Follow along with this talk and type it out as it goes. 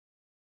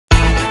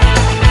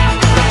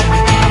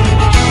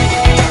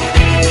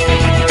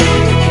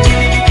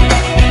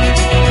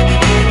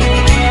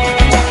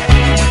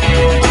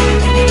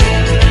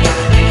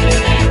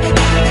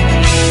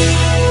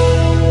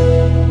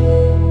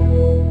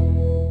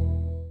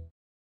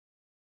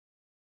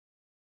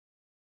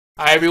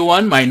Hi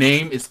everyone, my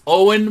name is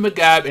Owen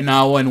McGab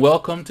and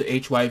welcome to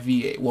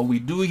HYVA. What we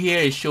do here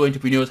is show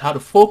entrepreneurs how to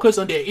focus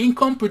on their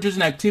income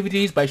producing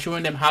activities by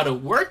showing them how to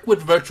work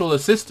with virtual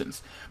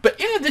assistants. But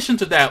in addition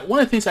to that, one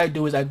of the things I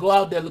do is I go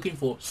out there looking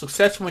for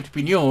successful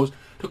entrepreneurs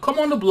to come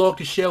on the blog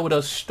to share with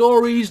us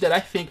stories that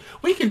I think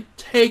we can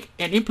take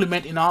and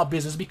implement in our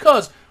business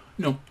because,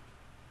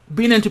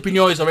 being an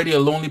entrepreneur is already a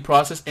lonely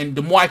process, and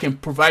the more I can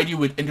provide you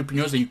with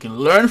entrepreneurs that you can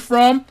learn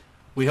from,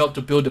 we help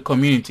to build the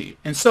community.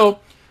 And so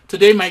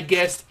today my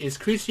guest is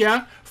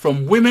Chrisia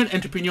from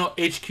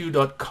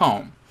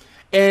WomenEntrepreneurHQ.com.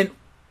 And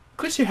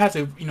Chrisia has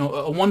a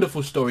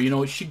wonderful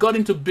story. She got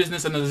into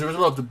business, and as a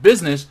result of the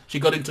business, she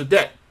got into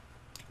debt.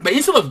 But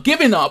instead of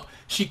giving up,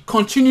 she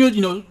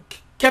continued,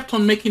 kept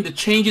on making the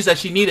changes that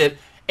she needed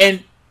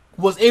and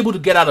was able to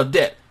get out of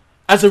debt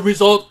as a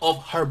result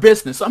of her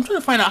business. So I'm trying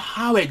to find out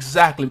how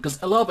exactly,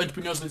 because a lot of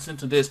entrepreneurs listening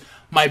to this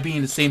might be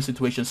in the same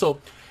situation.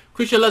 So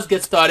Chrisia, let's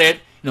get started.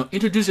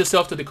 Introduce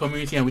yourself to the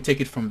community and we take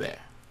it from there.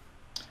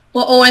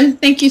 Well, Owen,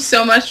 thank you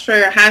so much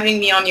for having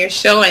me on your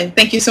show, and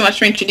thank you so much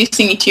for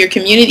introducing me to your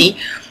community.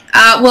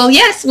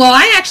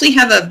 I actually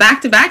have a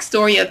back-to-back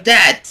story of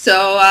debt,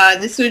 so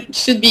this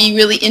should be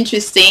really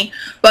interesting.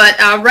 But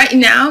right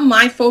now,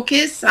 my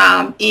focus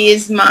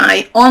is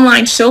my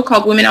online show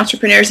called Women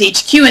Entrepreneurs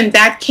HQ, and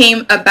that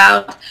came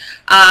about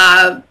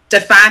the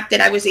fact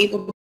that I was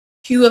able to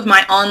two of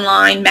my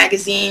online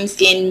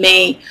magazines in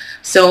May.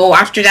 So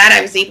after that,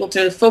 I was able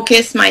to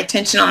focus my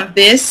attention on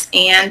this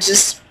and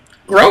just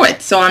grow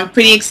it. So I'm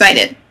pretty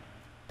excited.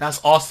 That's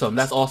awesome.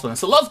 That's awesome.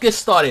 So let's get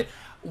started.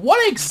 What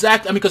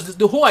exactly, because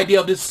the whole idea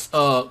of this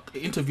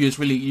interview is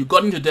really you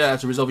got into debt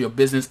as a result of your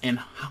business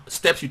and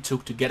steps you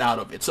took to get out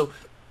of it. So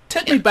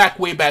take me back,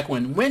 way back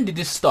when did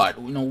this start?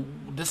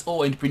 This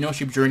whole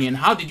entrepreneurship journey, and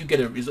how did you get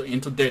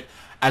into debt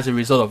as a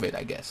result of it,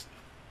 I guess?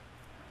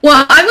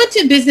 Well, I went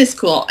to business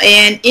school,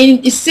 and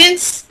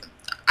since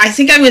I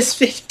think I was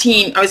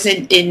 15, I was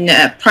in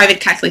private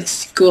Catholic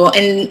school,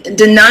 and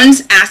the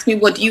nuns asked me,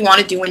 what do you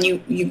want to do when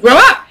you grow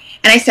up?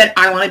 And I said,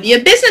 I want to be a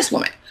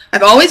businesswoman.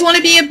 I've always wanted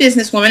to be a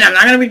businesswoman. I'm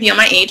not going to reveal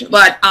my age,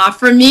 but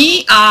for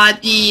me,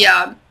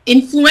 the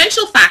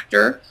influential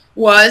factor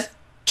was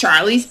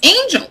Charlie's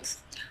Angels.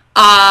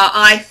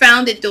 I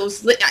found that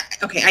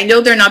I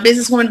know they're not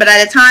businesswomen, but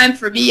at the time,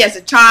 for me as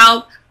a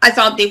child, I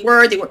thought they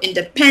were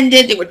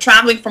independent, they were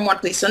traveling from one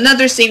place to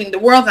another, saving the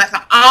world, and I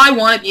thought, I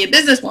want to be a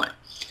businesswoman.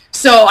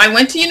 So I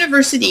went to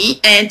university,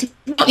 and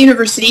throughout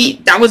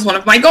university, that was one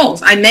of my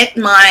goals. I met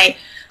my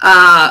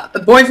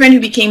boyfriend who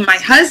became my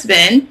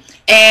husband,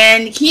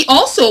 and he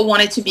also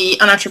wanted to be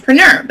an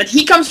entrepreneur. But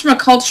he comes from a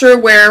culture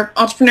where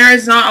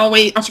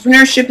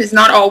entrepreneurship is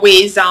not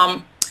always,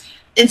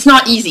 it's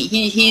not easy.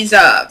 He's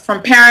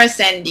from Paris,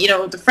 and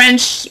the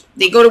French,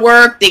 they go to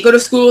work, they go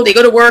to school, they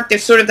go to work.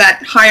 There's sort of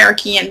that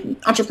hierarchy, and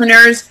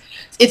entrepreneurs,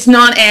 it's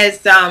not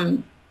as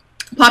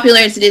popular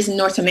as it is in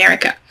North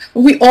America.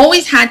 We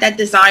always had that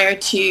desire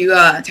to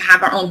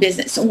have our own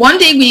business. So one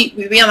day we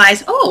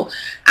realized,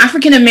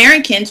 African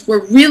Americans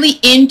were really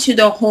into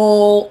the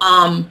whole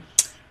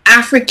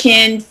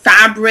African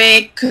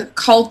fabric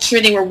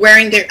culture. They were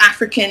wearing their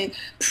African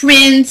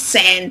prints,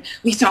 and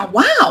we thought,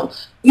 wow,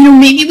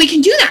 maybe we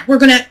can do that. We're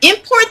going to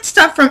import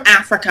stuff from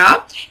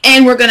Africa,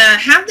 and we're going to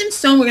have them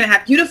sewn. We're going to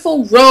have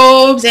beautiful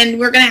robes, and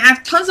we're going to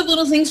have tons of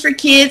little things for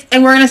kids,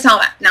 and we're going to sell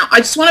that. Now,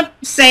 I just want to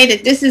say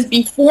that this is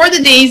before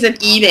the days of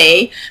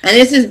eBay, and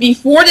this is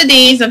before the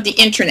days of the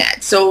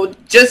internet. So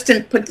just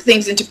to put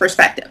things into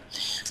perspective.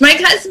 So my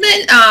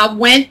husband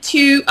went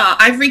to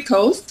Ivory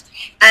Coast,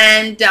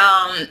 and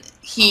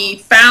he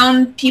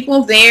found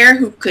people there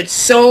who could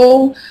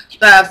sew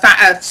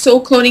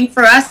clothing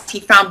for us. He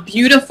found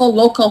beautiful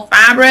local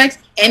fabrics,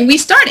 and we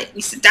started.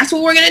 We said, that's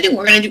what we're going to do.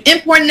 We're going to do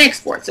import and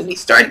export. So we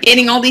started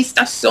getting all these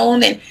stuff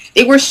sewn, and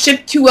they were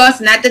shipped to us.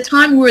 And at the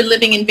time, we were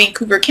living in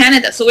Vancouver,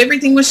 Canada. So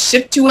everything was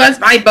shipped to us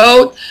by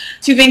boat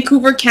to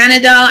Vancouver,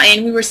 Canada.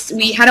 And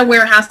we had a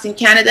warehouse in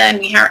Canada, and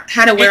we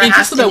had a warehouse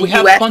just so that in we the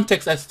have US.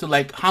 context as to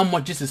how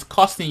much this is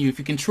costing you. If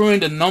you can throw in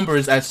the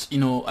numbers as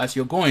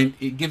you're going,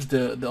 it gives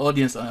the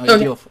audience an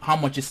idea of how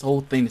much this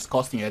whole thing is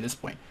costing you at this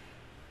point.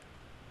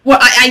 Well,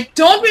 I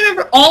don't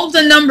remember all of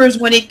the numbers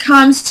when it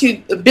comes to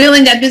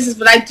building that business,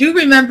 but I do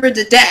remember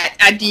the debt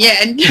at the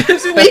end.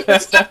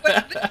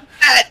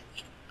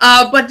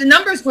 But the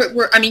numbers were,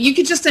 you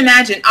could just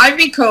imagine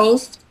Ivory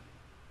Coast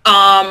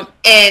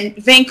and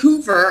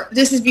Vancouver.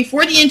 This is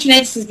before the internet.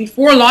 This is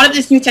before a lot of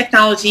this new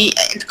technology.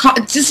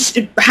 Just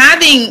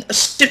having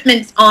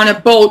shipments on a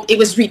boat, it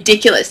was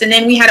ridiculous. And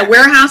then we had a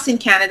warehouse in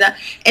Canada,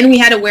 and we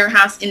had a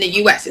warehouse in the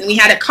U.S. And we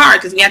had a car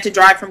because we had to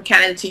drive from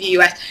Canada to the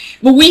U.S.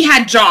 But we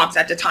had jobs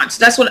at the time.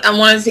 So that's one of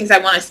the things I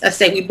want to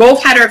say. We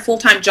both had our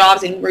full-time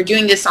jobs, and we're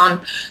doing this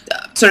on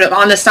sort of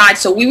on the side.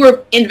 So we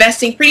were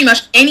investing pretty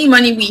much any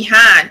money we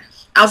had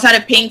outside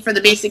of paying for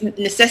the basic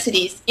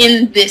necessities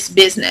in this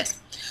business.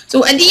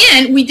 So at the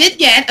end, we did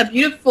get a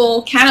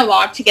beautiful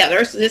catalog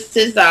together. So this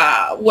is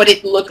what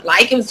it looked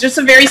like. It was just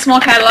a very small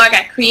catalog.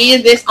 I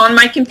created this on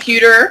my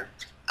computer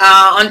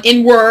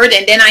in Word,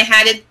 and then I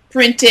had it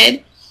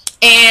printed.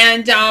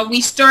 And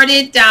we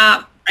started,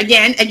 I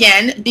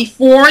again,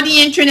 before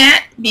the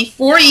internet,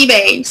 before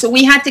eBay. So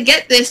we had to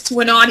get this to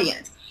an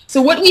audience.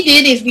 So what we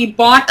did is we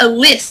bought a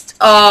list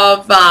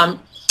of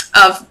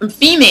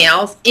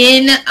females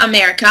in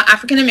America,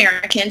 African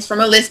Americans, from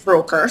a list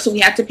broker. So we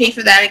had to pay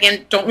for that.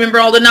 Again, don't remember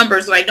all the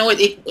numbers, but I know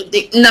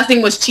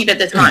nothing was cheap at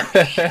the time.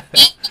 And we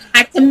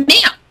had to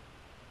mail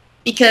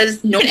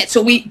because no internet.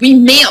 So we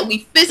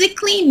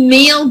physically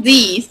mailed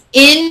these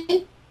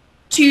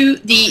through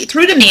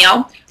the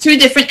mail through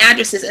different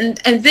addresses,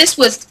 and this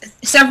was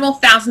several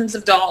thousands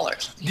of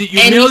dollars. Did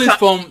you mail it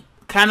from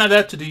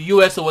Canada to the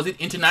U.S. or was it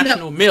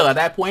international mail at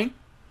that point?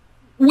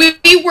 We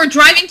were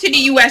driving to the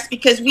U.S.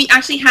 because we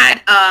actually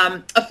had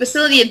a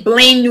facility at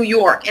Blaine, New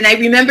York, and I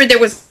remember there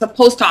was a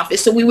post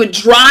office, so we would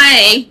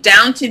drive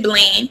down to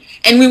Blaine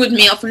and we would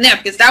mail from there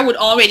because that would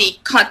already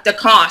cut the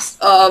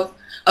cost of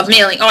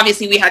mailing.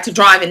 Obviously, we had to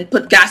drive and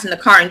put gas in the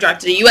car and drive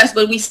to the U.S.,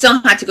 but we still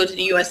had to go to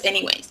the U.S.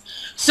 anyways.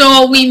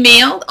 So we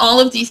mailed all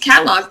of these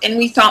catalogs, and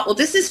we thought, well,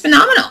 this is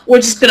phenomenal.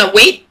 We're just going to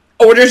wait.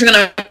 Orders are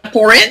going to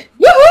pour in.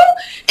 Woohoo!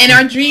 And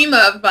our dream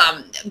of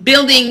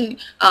building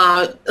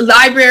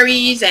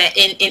libraries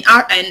in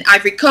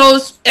Ivory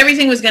Coast,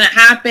 everything was going to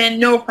happen,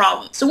 no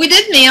problem. So we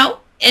did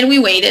mail, and we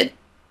waited,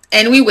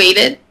 and we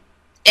waited,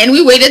 and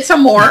we waited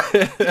some more.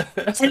 And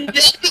then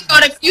we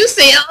got a few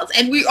sales,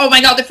 and oh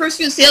my God, the first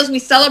few sales we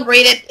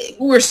celebrated.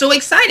 We were so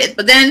excited.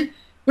 But then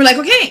we're like,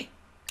 okay.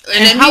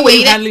 And then how were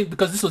you handling,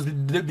 because this was the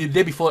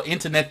day before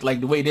internet like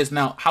the way it is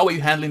now, how were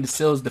you handling the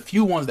sales, the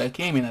few ones that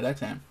came in at that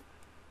time?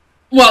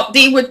 Well,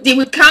 they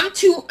would come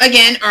to,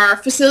 again, our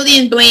facility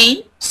in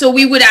Blaine. So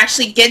we would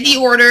actually get the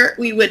order,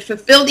 we would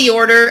fulfill the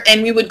order,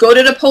 and we would go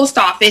to the post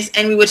office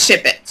and we would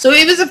ship it. So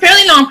it was a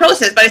fairly long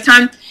process. By the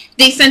time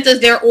they sent us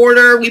their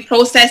order, we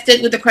processed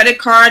it with a credit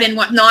card and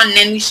whatnot, and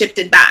then we shipped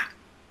it back.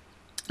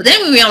 But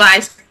then we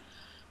realized,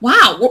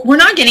 wow, we're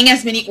not getting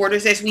as many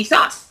orders as we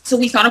thought. So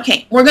we thought,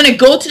 okay, we're going to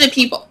go to the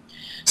people.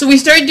 So we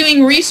started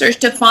doing research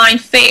to find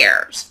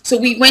fairs. So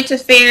we went to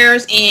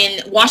fairs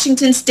in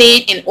Washington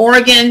State, in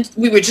Oregon.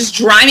 We were just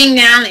driving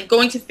down and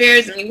going to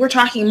fairs, and we were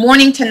talking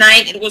morning to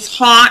night. It was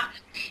hot.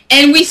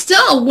 And we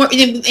still were,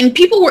 and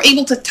people were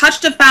able to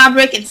touch the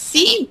fabric and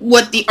see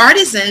what the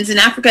artisans in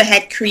Africa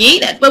had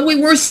created. But we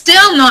were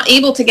still not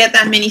able to get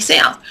that many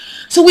sales.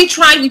 So we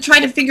tried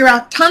to figure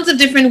out tons of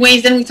different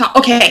ways. Then we thought,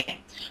 okay,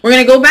 we're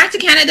going to go back to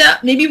Canada.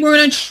 Maybe we're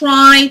going to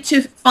try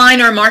to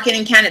find our market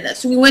in Canada.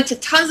 So we went to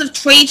tons of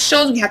trade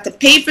shows. We had to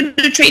pay for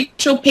the trade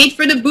show, paid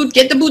for the booth,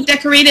 get the booth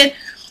decorated.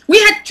 We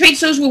had trade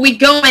shows where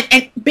we'd go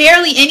and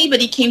barely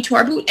anybody came to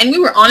our booth. And we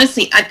were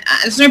honestly, at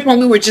a certain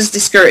point, we were just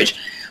discouraged.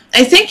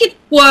 I think it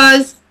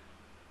was,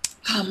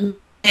 and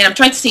I'm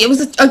trying to see, it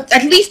was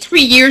at least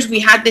 3 years we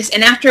had this.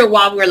 And after a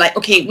while, we were like,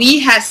 okay, we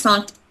have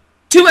sunk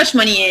too much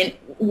money in.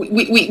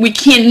 We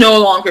can no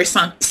longer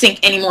sink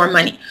any more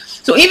money.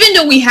 So even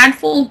though we had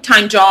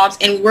full-time jobs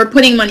and we were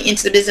putting money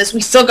into the business,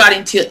 we still got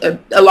into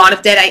a lot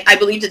of debt. I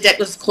believe the debt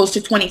was close to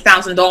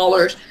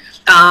 $20,000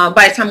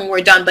 by the time we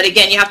were done. But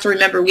again, you have to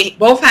remember, we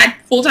both had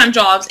full-time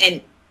jobs,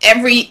 and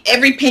every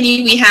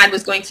penny we had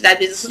was going to that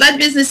business. So that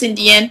business in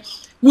the end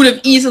would have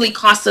easily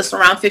cost us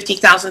around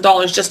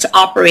 $50,000 just to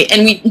operate,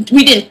 and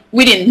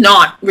we did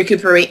not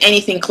recuperate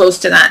anything close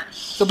to that.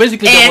 So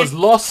basically, there was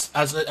loss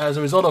as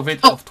a result of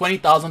it of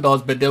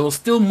 $20,000, but there was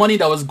still money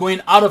that was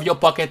going out of your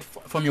pocket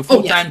from your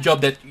full-time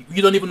job that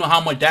you don't even know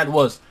how much that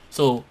was.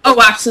 So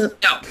absolutely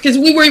no, because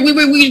we were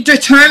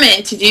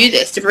determined to do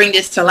this, to bring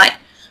this to light.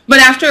 But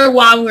after a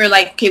while, we were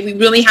like, okay, we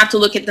really have to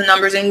look at the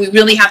numbers, and we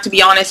really have to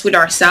be honest with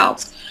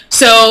ourselves.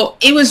 So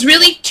it was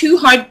really too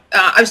hard.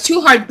 I was too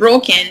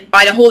heartbroken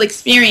by the whole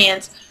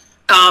experience,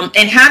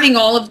 and having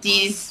all of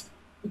these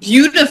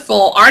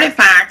beautiful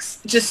artifacts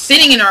just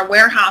sitting in our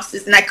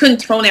warehouses, and I couldn't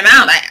throw them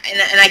out,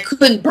 and I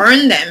couldn't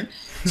burn them.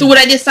 So what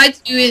I decided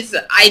to do is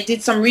I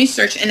did some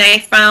research, and I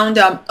found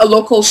a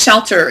local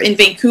shelter in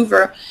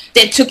Vancouver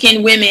that took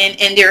in women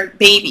and their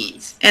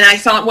babies. And I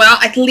thought, well,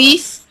 at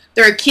least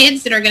there are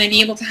kids that are going to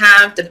be able to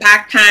have the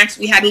backpacks.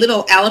 We had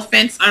little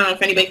elephants. I don't know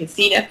if anybody can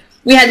see that.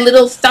 We had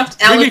little stuffed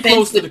elephants. Bring it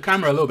close to the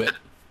camera a little bit.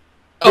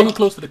 Bring it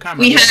close to the camera.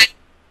 We had.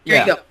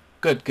 There you go.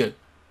 Good.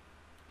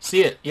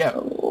 See it? Yeah.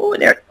 Oh,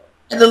 there.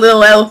 The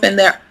little elephant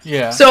there.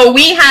 Yeah. So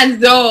we had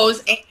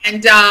those,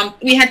 and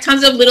we had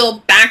tons of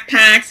little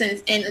backpacks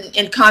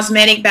and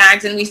cosmetic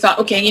bags, and we thought,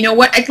 okay, you know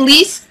what? At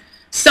least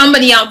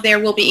somebody out there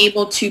will be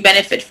able to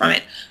benefit from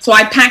it. So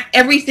I packed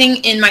everything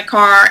in my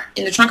car,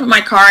 in the trunk of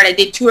my car, and I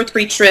did 2 or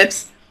 3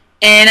 trips,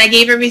 and I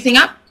gave everything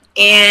up.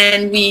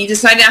 And we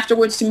decided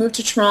afterwards to move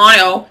to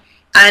Toronto.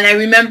 And I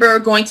remember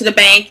going to the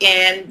bank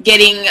and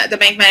getting the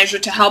bank manager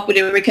to help with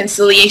a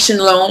reconciliation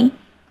loan,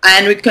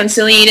 and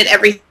reconciliated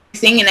everything.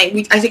 And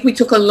I think we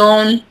took a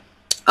loan,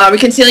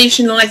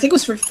 reconciliation loan. I think it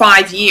was for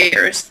 5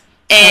 years,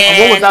 and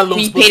what was that loan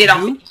we paid it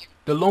off.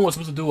 The loan was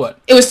supposed to do what?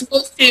 It was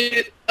supposed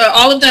to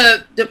all of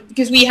the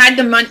because we had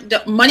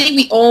the money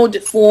we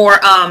owed for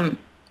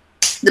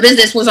the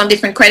business was on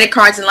different credit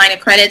cards and line of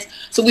credits.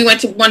 So we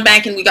went to one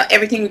bank and we got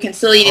everything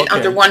reconciliated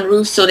under one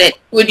roof, so that it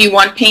would be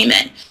one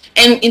payment.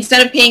 And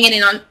instead of paying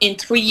it in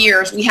 3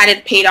 years, we had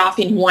it paid off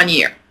in 1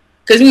 year.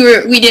 because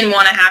we didn't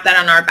want to have that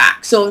on our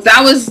back. So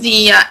that was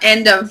the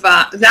end of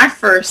that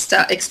first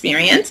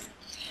experience.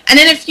 And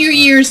then a few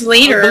years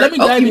later, but let me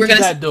dive into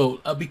that though,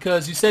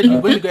 because you said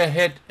you're going to go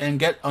ahead and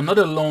get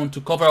another loan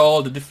to cover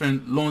all the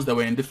different loans that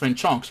were in different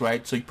chunks,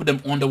 right? So you put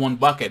them under one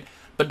bucket.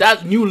 But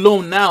that new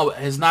loan now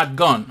has not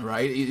gone,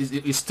 right?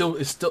 It's still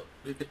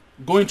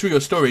going through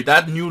your story.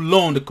 That new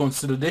loan, the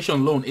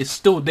consolidation loan, is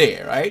still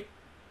there, right?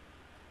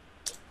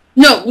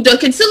 No, the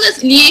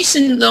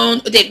conciliation loan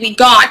that we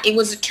got, it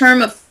was a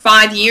term of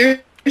 5 years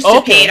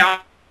to pay it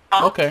off.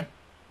 Okay.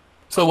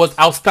 So it was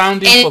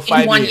outstanding for 5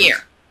 years. In 1 year.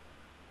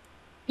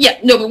 Yeah,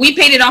 no, but we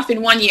paid it off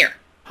in 1 year.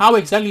 How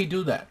exactly do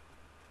you do that?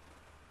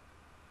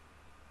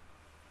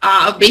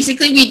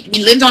 Basically,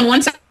 we lived on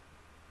one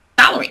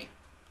salary.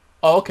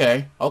 Oh,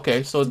 okay.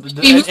 Okay. So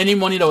any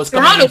money that was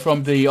coming in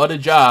from the other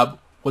job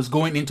was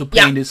going into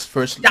paying this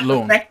first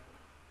loan.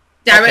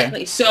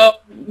 Directly. Okay. So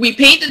we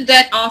paid the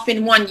debt off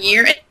in 1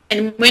 year,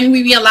 and when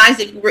we realized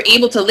that we were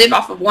able to live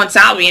off of one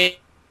salary,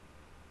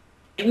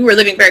 and we were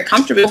living very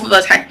comfortably, both of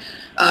us had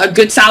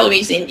good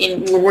salaries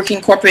in we were working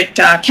corporate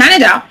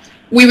Canada,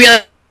 we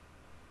realized,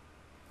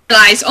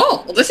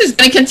 oh, well, this is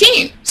going to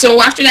continue.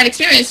 So after that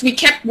experience, we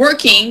kept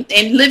working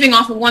and living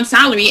off of one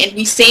salary, and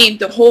we saved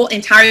the whole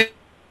entirety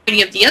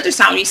of the other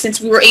salary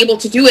since we were able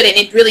to do it, and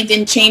it really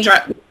didn't change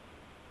our,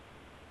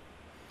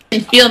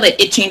 and feel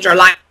that it changed our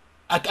life.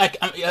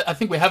 I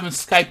think we're having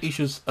Skype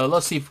issues.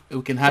 Let's see if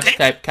we can have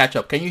Skype catch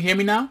up. Can you hear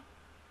me now?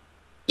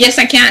 Yes,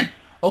 I can.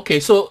 Okay,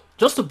 so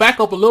just to back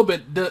up a little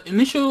bit, the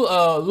initial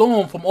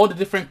loan from all the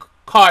different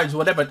cards,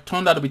 whatever,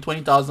 turned out to be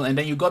 $20,000, and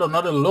then you got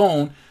another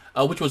loan,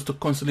 which was to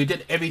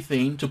consolidate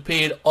everything to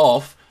pay it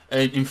off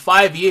in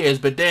 5 years.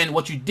 But then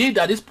what you did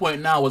at this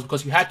point now was,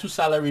 because you had two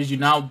salaries, you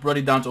now brought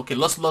it down to, okay,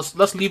 let's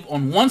live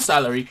on one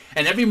salary,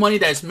 and every money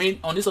that's made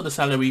on this other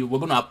salary, we're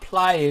going to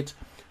apply it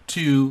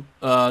to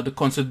the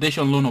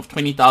consolidation loan of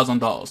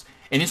 $20,000,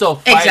 and instead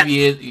of 5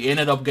 years, you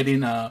ended up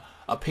getting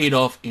paid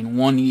off in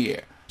 1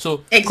 year.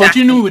 So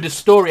continue with the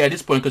story at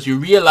this point, because you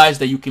realize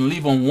that you can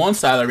live on one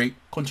salary.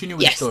 Continue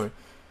with the story.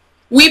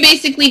 We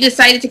basically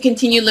decided to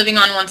continue living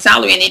on one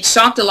salary, and it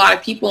shocked a lot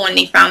of people when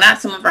they found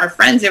out. Some of our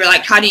friends, they were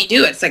like, how do you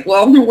do it? It's like,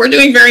 well, we're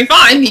doing very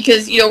fine,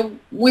 because, you know,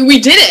 we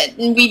did it,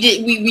 and we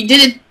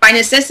did it by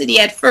necessity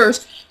at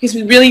first, because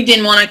we really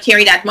didn't want to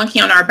carry that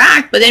monkey on our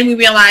back. But then we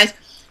realized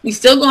we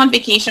still go on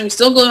vacation, we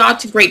still go out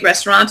to great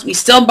restaurants, we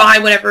still buy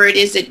whatever it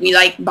is that we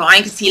like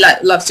buying, because he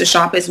loves to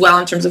shop as well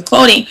in terms of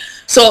clothing.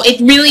 So it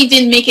really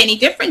didn't make any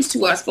difference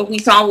to us. But we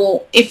thought,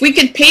 well, if we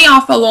could pay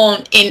off a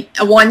loan in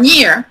 1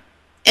 year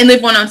and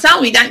live on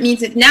salary, that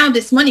means that now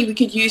this money we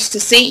could use to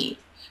save.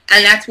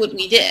 And that's what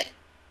we did.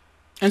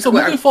 And so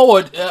moving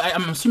forward,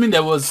 I'm assuming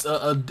there was,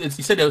 you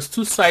said there was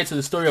two sides to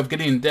the story of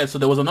getting in debt. So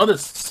there was another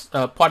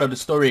part of the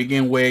story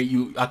again where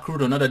you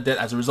accrued another debt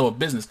as a result of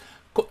business.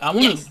 I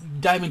want to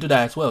dive into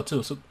that as well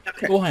too. So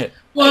go ahead.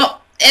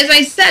 Well, as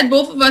I said,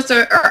 both of us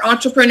are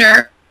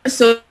entrepreneurs.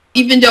 So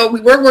even though we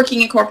were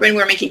working in corporate and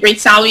we were making great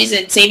salaries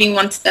and saving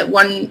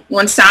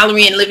one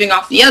salary and living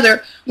off the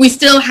other, we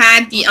still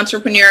had the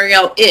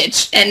entrepreneurial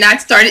itch, and that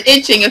started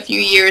itching a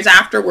few years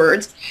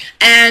afterwards.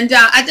 And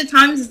at the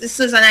time, this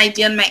was an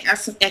idea my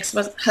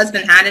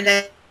ex-husband had, and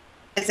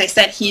as I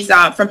said, he's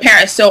from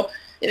Paris. So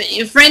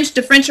the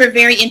French are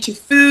very into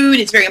food.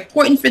 It's very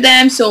important for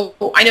them. So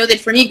I know that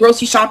for me,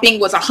 grocery shopping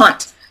was a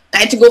hunt. I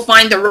had to go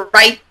find the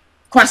right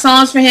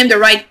croissants for him, the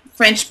right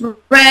French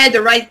bread,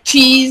 the right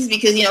cheese,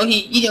 because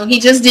he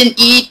just didn't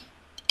eat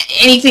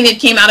anything that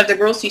came out of the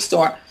grocery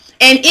store.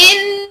 And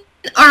in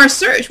our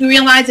search, we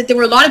realized that there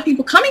were a lot of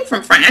people coming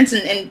from France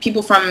and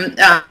people from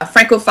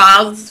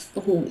Francophiles,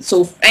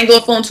 so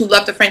Anglophones who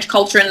love the French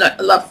culture and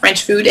love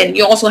French food. And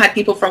you also had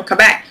people from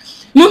Quebec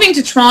moving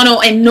to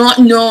Toronto and not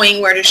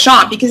knowing where to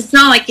shop, because it's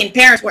not like in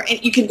Paris where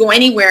you can go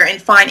anywhere and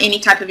find any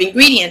type of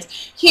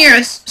ingredients.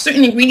 Here,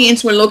 certain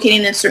ingredients were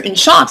located in certain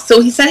shops.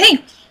 So he said,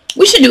 hey,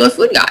 we should do a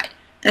food guide.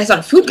 And I thought,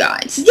 a food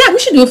guide? He said, yeah, we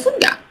should do a food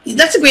guide.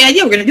 That's a great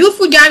idea. We're going to do a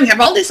food guide. We have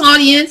all this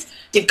audience.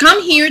 They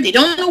come here. They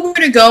don't know where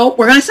to go.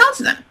 We're going to sell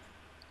to them.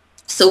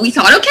 So we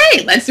thought,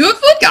 okay, let's do a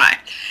food guide.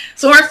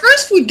 So our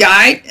first food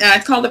guide,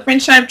 it's called the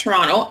French Side of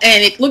Toronto,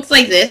 and it looks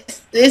like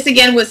this. This,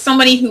 again, was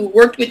somebody who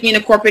worked with me in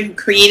a corporate who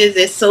created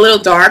this. It's a little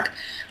dark.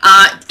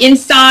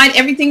 Inside,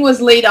 everything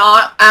was laid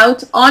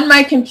out on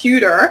my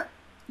computer.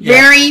 Yeah.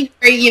 Very,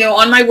 very,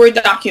 on my Word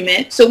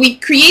document. So we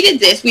created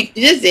this. We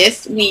did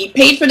this. We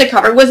paid for the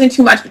cover. It wasn't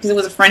too much because it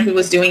was a friend who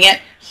was doing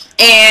it.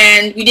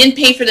 And we didn't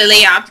pay for the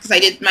layout because I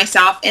did it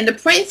myself. And the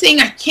printing,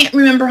 I can't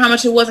remember how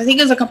much it was. I think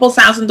it was a couple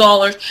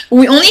 $1,000. But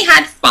we only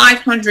had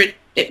 500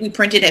 that we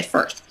printed at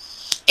first.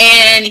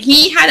 And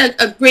he had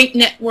a great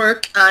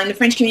network in the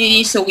French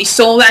community. So we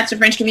sold that to the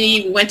French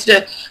community. We went to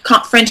the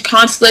French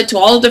consulate, to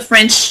all of the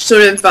French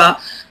sort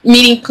of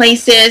meeting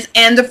places.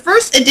 And the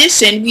first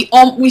edition,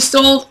 we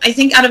sold, I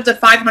think out of the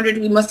 500,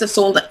 we must have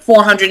sold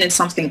 400 and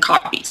something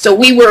copies. So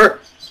we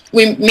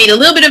made a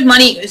little bit of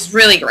money. It was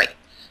really great.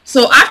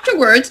 So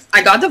afterwards,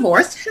 I got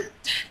divorced,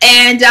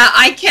 and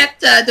I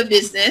kept the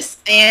business,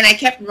 and I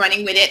kept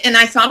running with it. And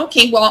I thought,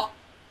 okay, well,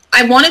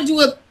 I want to do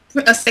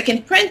a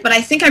second print, but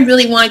I think I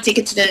really want to take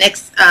it to the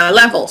next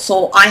level.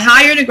 So I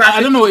hired a graphic.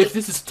 I don't know if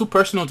this is too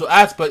personal to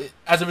ask, but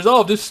as a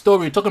result of this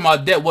story, talking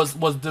about debt, was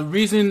the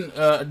reason?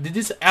 Did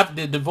this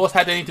the divorce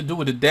had anything to do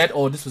with the debt,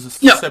 or this was a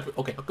separate?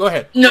 Okay, go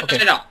ahead. No,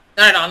 okay. not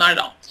at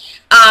all.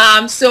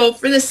 So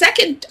for the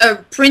second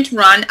print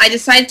run, I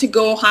decided to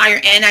go higher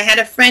end. I had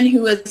a friend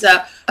who was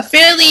a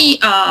fairly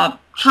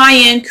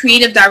high-end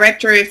creative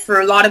director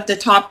for a lot of the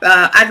top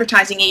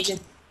advertising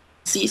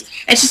agencies,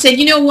 and she said,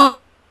 you know what?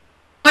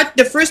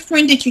 The first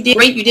print that you did,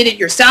 great, you did it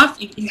yourself,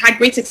 you had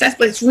great success,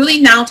 but it's really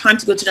now time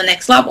to go to the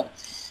next level.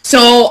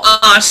 So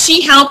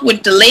she helped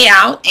with the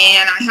layout,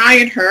 and I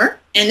hired her,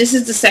 and this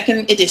is the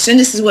second edition.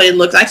 This is what it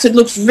looks like. So it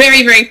looks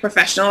very, very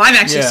professional. I've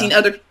actually seen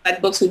other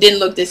books who didn't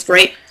look this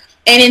great,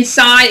 and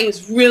inside it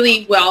was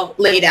really well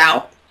laid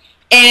out.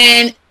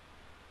 And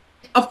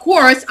of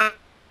course,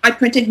 I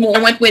printed more.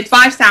 I went with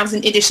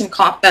 5,000 edition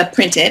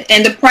printed,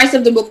 and the price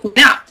of the book went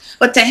up.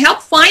 But to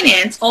help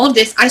finance all of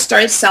this, I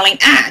started selling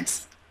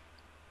ads.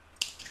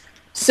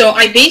 So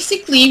I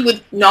basically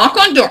would knock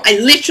on doors. I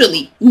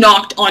literally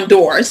knocked on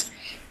doors,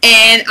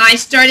 and I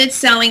started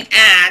selling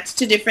ads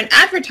to different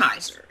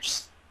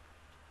advertisers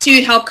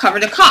to help cover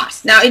the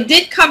cost. Now, it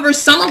did cover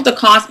some of the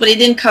cost, but it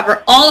didn't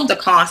cover all of the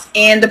cost,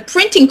 and the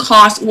printing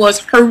cost was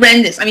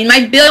horrendous. I mean,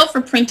 my bill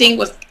for printing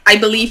was, I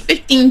believe,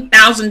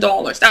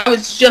 $15,000. That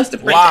was just the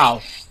printing.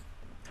 Wow.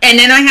 And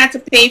then I had to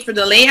pay for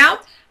the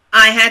layout.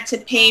 I had to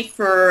pay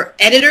for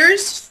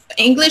editors,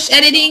 English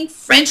editing,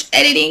 French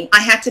editing. I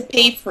had to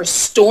pay for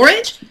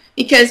storage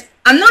because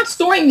I'm not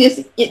storing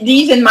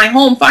these in my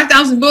home.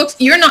 5,000 books,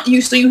 you're not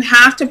used, so you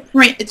have to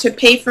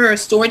pay for a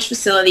storage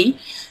facility.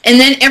 And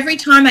then every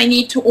time I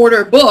need to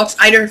order books,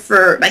 either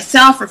for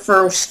myself or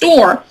for a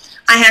store,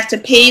 I have to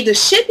pay the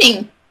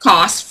shipping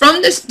costs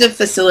from the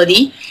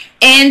facility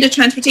and the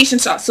transportation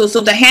costs. So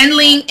the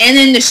handling and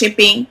then the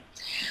shipping.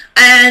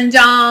 And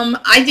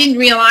I didn't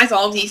realize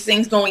all of these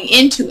things going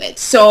into it.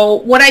 So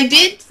what I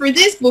did for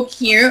this book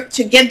here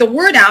to get the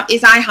word out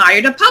is I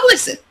hired a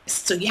publicist.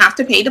 So you have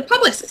to pay the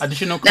publicist.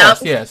 Additional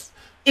cost, yes.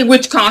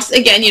 Which costs,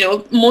 again, you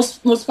know,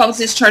 most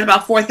publicists charge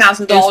about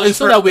 $4,000.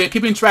 So that we're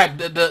keeping track,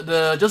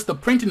 the just the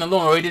printing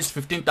alone already is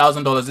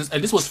 $15,000.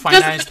 And this was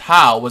financed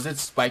how? Was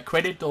it by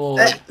credit or?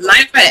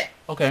 Line of credit.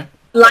 Okay.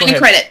 Line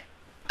of credit.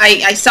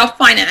 I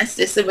self-financed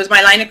this. It was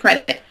my line of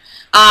credit.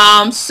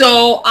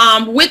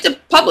 With the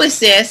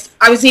publicist,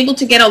 I was able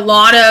to get a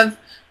lot of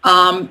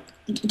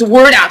the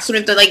word out, sort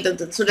of that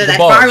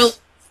viral.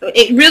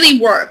 It really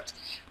worked.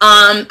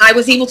 I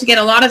was able to get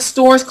a lot of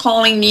stores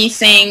calling me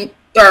saying,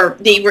 or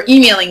they were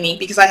emailing me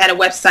because I had a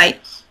website,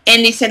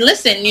 and they said,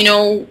 listen, you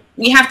know,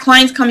 we have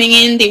clients coming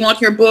in, they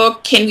want your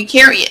book, can we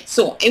carry it?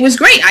 So it was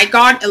great. I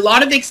got a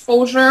lot of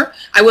exposure.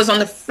 I was on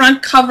the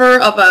front cover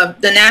of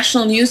the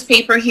national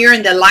newspaper here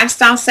in the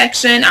lifestyle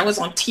section. I was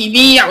on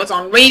TV, I was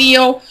on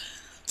radio.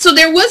 So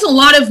there was a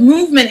lot of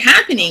movement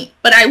happening,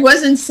 but I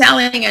wasn't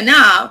selling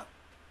enough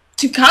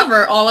to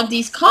cover all of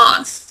these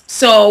costs.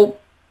 So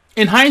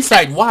in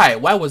hindsight, why?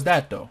 Why was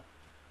that though?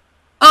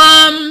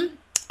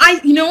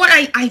 You know what?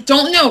 I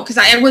don't know, because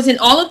I was in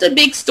all of the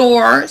big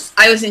stores.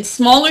 I was in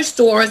smaller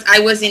stores. I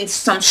was in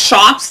some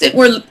shops that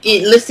were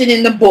listed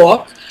in the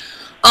book.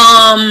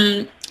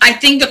 I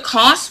think the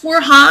costs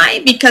were high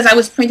because I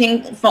was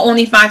printing for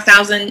only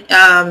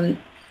 5,000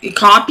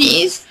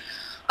 copies.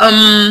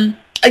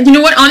 You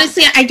know what?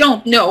 Honestly, I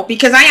don't know,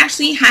 because I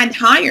actually had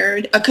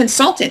hired a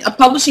consultant, a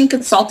publishing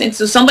consultant,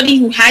 so somebody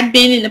who had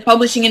been in the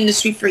publishing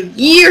industry for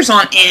years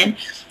on end,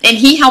 and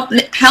he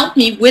helped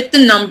me with the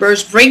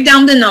numbers, break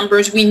down the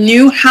numbers. We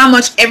knew how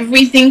much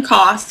everything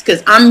costs,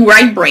 because I'm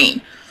right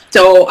brain.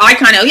 So I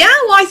kind of,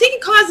 I think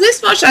it costs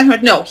this much. I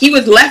heard, no, he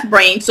was left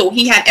brain, so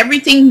he had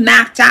everything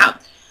mapped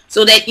out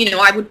so that, you know,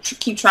 I would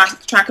keep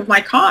track of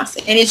my costs.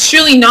 And it's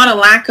surely not a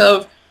lack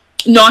of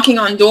knocking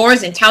on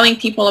doors and telling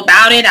people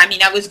about it. I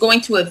mean, I was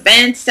going to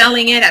events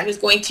selling it. I was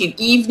going to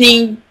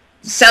evening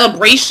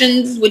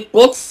celebrations with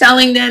books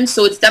selling them.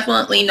 So it's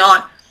definitely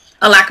not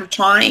a lack of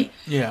trying.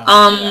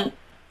 Yeah.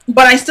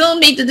 But I still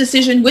made the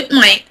decision with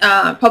my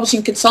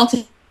publishing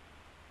consultant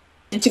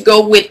to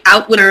go with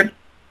Outward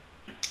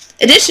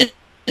Edition.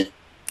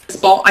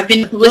 So I've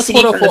been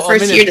publicity from the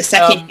first year to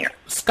second year.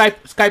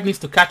 Skype needs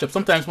to catch up.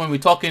 Sometimes when we're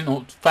talking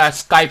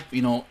fast, Skype,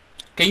 you know,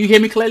 can you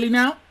hear me clearly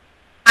now?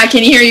 I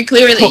can hear you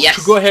clearly,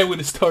 yes. Go ahead with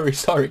the story.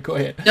 Sorry, go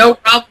ahead. No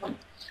problem.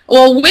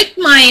 Well, with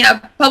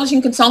my publishing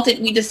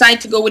consultant, we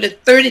decided to go with a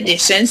third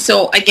edition.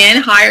 So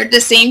again, hired the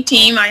same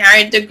team. I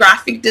hired the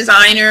graphic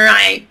designer.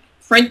 I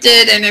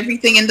printed and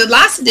everything. In the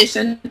last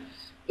edition,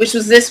 which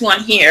was this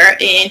one here,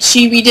 and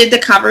she redid the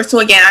cover. So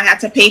again, I had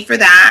to pay for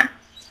that.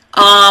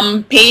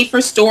 Pay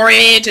for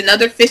storage,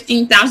 another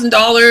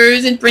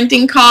 $15,000 in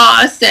printing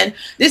costs. And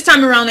this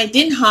time around, I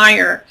didn't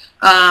hire.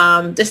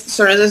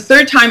 The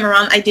third time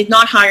around, I did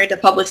not hire the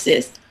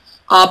publicist,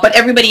 but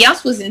everybody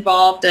else was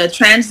involved. The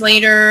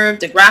translator,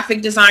 the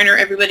graphic designer,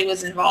 everybody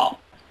was involved.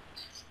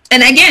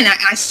 And again,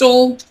 I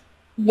sold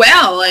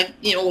well,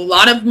 you know, a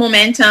lot of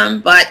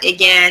momentum, but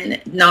again,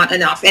 not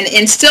enough.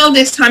 And still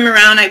this time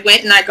around, I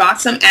went and I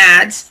got some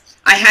ads.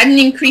 I hadn't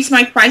increased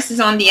my prices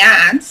on the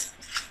ads,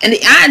 and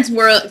the ads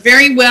were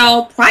very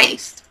well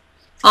priced,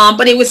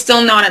 but it was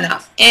still not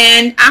enough.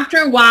 And after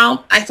a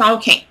while, I thought,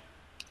 okay,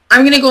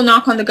 I'm going to go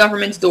knock on the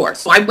government's door.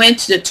 So I went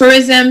to the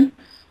tourism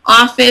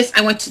office.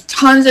 I went to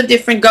tons of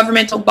different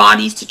governmental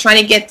bodies to try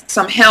to get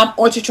some help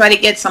or to try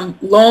to get some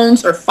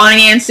loans or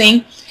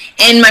financing.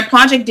 And my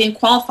project didn't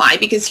qualify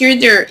because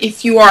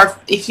if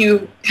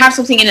you have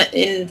something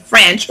in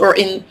French or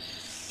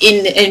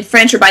in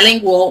French or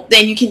bilingual,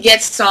 then you can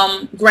get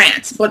some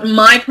grants. But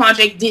my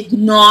project did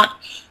not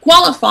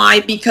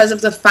qualify because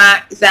of the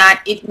fact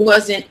that it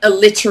wasn't a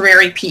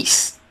literary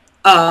piece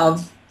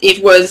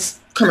it was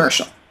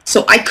commercial.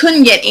 So I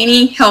couldn't get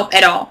any help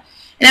at all.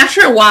 And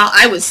after a while,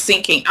 I was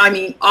sinking. I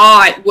mean,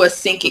 I was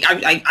sinking.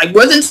 I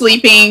wasn't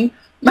sleeping.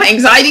 My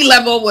anxiety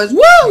level was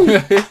woo.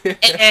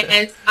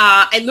 and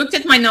I looked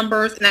at my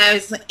numbers, and I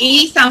was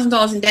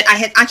 $80,000 in debt.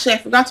 I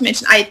forgot to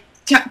mention, I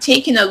had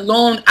taken a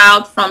loan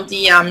out from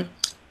the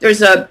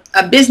there's a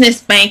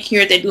business bank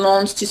here that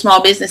loans to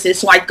small businesses.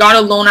 So I got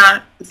a loan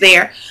out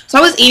there. So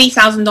I was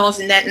 $80,000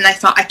 in debt, and I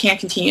thought, I can't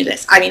continue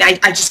this. I mean, I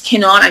just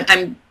cannot.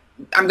 I'm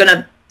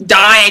gonna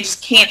die. I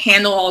just can't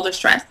handle all the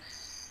stress.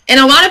 And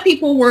a lot of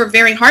people were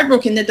very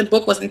heartbroken that the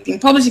book wasn't being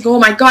published. They go, oh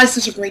my God, it's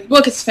such a great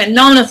book. It's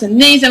phenomenal. It's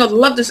amazing. I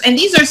love this. And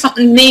these are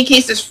in many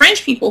cases,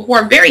 French people who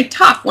are very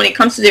tough when it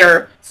comes to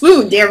their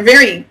food. They're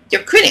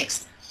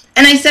critics.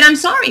 And I said, I'm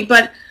sorry,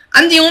 but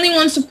I'm the only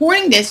one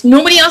supporting this.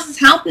 Nobody else is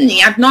helping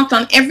me. I've knocked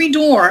on every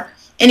door.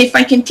 And if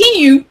I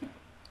continue,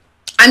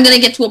 I'm going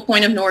to get to a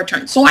point of no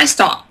return. So I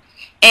stopped.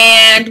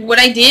 And what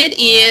I did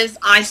is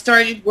I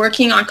started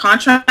working on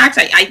contracts.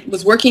 I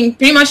was working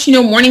pretty much,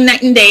 morning,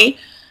 night, and day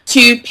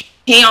to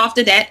pay off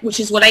the debt, which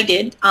is what I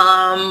did.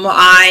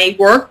 I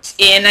worked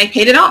and I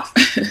paid it off.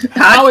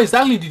 How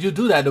exactly did you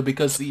do that, though?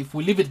 Because if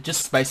we leave it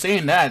just by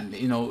saying that,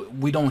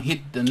 we don't hit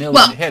the nail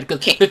on the head.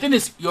 Because the thing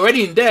is, you're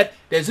already in debt.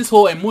 There's this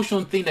whole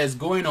emotional thing that's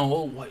going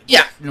on.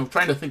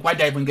 Trying to think, why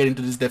did I even get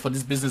into this debt for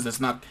this business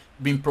that's not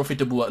being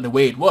profitable the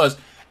way it was?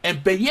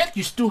 But yet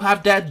you still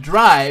have that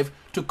drive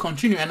to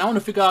continue. And I want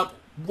to figure out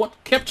what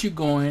kept you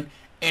going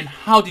and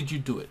how did you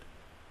do it?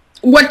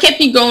 What kept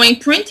me going,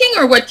 printing,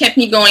 or what kept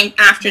me going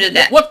after the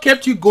debt? What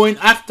kept you going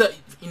after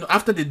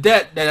the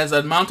debt that has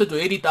amounted to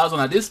 80,000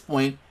 at this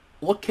point?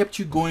 What kept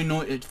you going,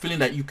 feeling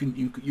that you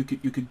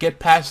could get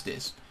past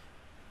this,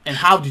 and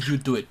how did you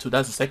do it? So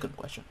that's the second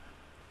question.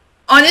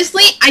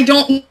 Honestly, I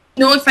don't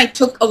know if I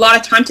took a lot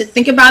of time to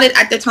think about it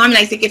at the time, and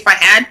I think if I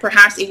had,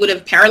 perhaps it would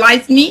have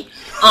paralyzed me.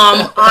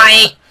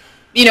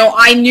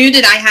 I knew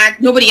that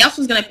nobody else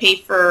was going to pay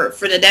for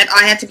the debt.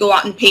 I had to go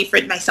out and pay for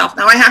it myself.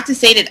 Now, I have to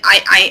say that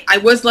I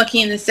was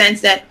lucky in the sense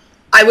that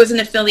I was an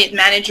affiliate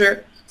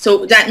manager.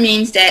 So that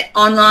means that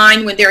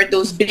online, when there are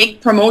those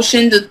big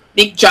promotions, the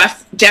big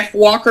Jeff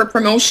Walker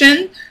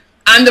promotion,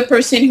 I'm the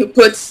person who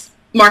puts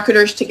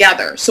marketers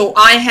together. So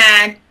I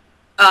had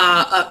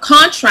a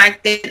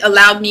contract that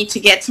allowed me to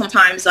get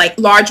sometimes like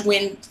large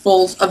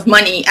windfalls of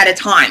money at a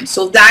time.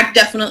 So that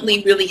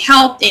definitely really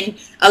helped in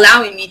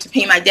allowing me to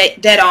pay my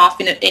debt off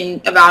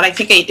in about, I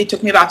think it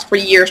took me about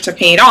 3 years to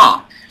pay it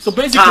off. So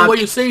basically what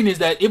you're saying is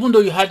that even though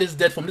you had this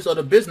debt from this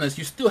other business,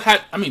 you still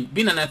had,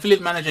 being an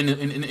affiliate manager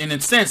in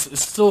a sense,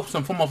 it's still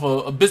some form of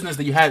a business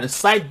that you had, a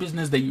side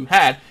business that you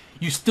had.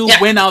 You still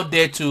went out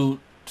there to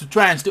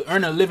try and still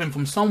earn a living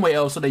from somewhere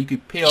else so that you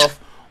could pay off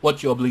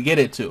what you're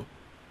obligated to.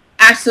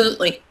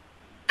 Absolutely.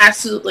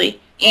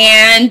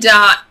 And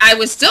I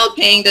was still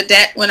paying the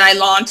debt when I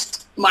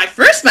launched my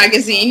first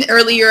magazine.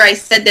 Earlier I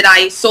said that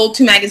I sold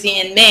 2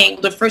 magazines in May.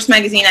 The first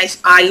magazine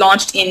I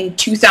launched in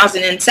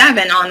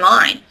 2007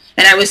 online,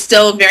 and I was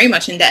still very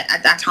much in debt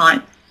at that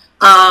time.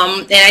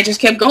 And I just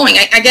kept going.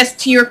 I guess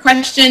to your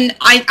question,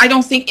 I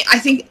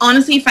think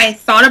honestly, if I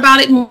thought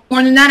about it more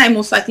than that, I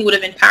most likely would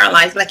have been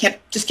paralyzed, but I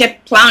just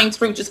kept plowing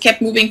through, just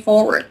kept moving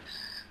forward.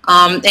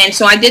 And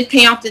so I did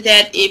pay off the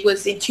debt. It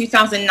was in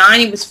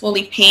 2009. It was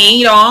fully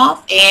paid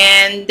off,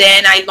 and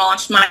then I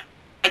launched my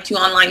 2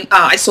 online.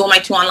 I sold my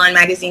 2 online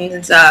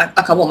magazines a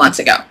couple months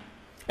ago.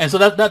 And so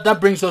that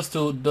brings us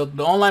to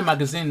the online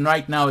magazine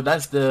right now.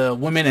 That's the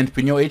Women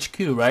Entrepreneur HQ,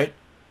 right?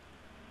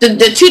 The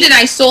 2 that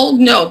I sold,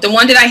 no. The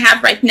one that I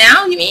have right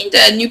now, you mean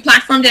the new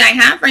platform that I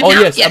have right now?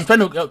 Oh yes, I'm trying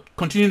to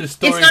continue the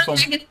story from.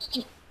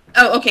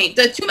 Oh, okay.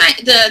 The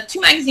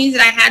two magazines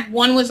that I had,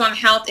 one was on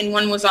health and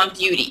one was on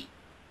beauty.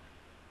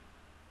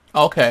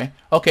 Okay,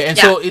 and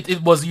so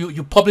it was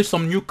you published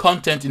some new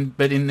content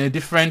but in a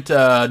different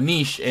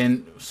niche,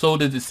 and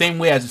sold it the same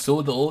way as you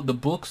sold the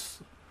books.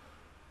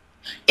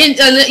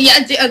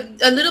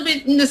 A little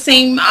bit in the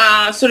same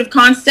sort of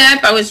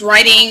concept. I was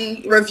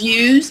writing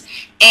reviews,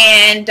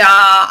 and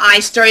I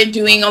started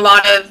doing a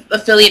lot of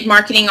affiliate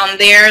marketing on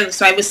there.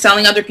 So I was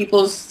selling other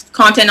people's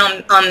content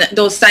on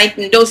those sites,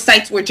 and those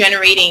sites were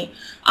generating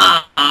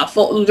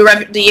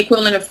the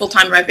equivalent of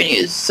full-time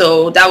revenues.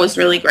 So that was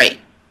really great.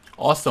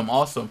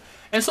 Awesome.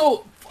 And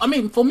so,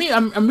 for me,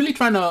 I'm really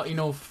trying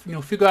to,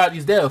 figure out,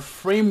 is there a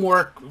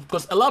framework?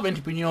 Because a lot of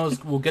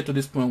entrepreneurs will get to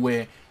this point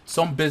where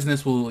some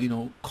business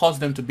will, cause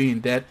them to be in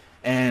debt,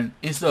 And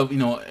instead of,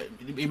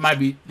 it might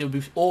be, they'll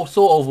be all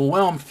so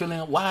overwhelmed, feeling,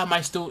 why am I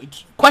still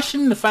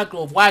questioning the fact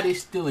of why they're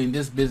still in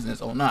this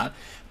business or not.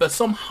 But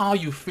somehow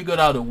you figured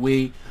out a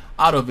way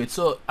out of it.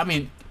 So I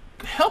mean,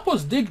 help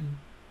us dig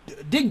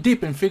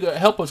deep and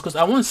help us, because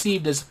I want to see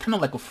if there's kind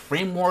of like a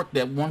framework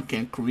that one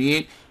can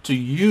create to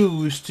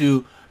use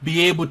to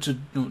be able to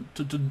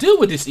to deal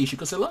with this issue,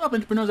 because a lot of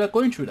entrepreneurs are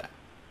going through that.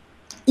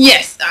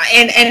 Yes,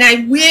 and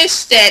I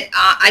wish that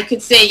I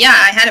could say, yeah,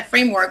 I had a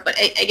framework, but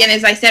again,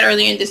 as I said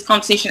earlier in this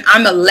conversation,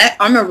 I'm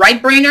a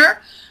right brainer,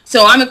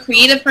 so I'm a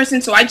creative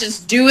person, so I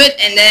just do it,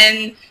 and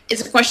then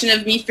it's a question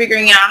of me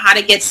figuring out how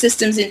to get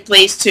systems in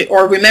place to,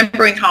 or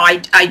remembering how I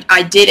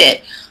did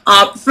it.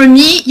 For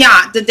me,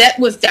 yeah, the debt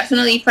was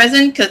definitely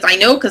present, because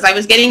I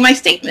was getting my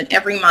statement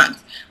every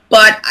month.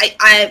 But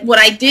what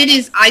I did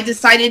is I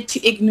decided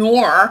to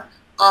ignore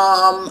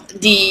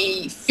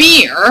the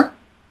fear.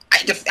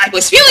 I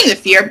was feeling the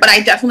fear, but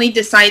I definitely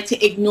decided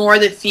to ignore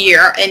the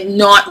fear and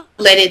not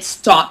let it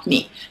stop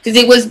me.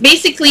 Because it was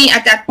basically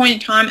at that point in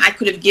time, I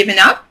could have given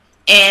up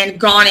and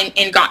gone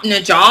and gotten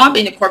a job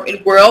in the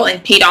corporate world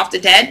and paid off the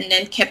debt and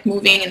then kept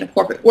moving in the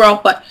corporate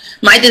world. But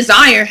my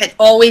desire had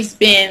always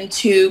been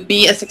to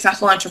be a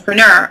successful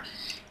entrepreneur,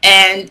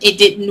 and it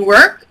didn't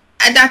work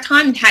at that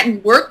time. It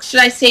hadn't worked,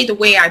 should I say, the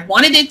way I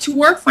wanted it to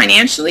work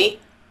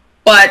financially,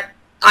 but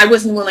I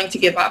wasn't willing to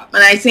give up.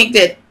 And I think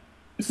that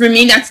for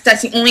me, that's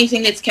the only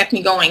thing that's kept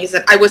me going, is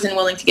that I wasn't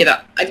willing to give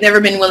up. I've never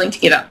been willing to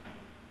give up.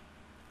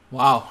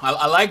 Wow,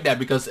 I like that,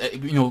 because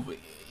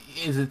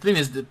the thing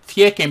is, the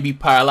fear can be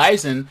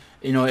paralyzing,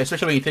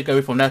 especially when you take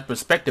away from that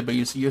perspective. But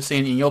you're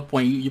saying in your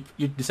point,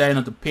 you decided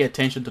not to pay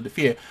attention to the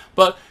fear.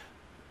 But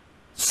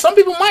some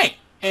people might,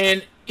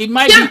 and it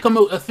might become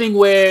a thing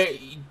where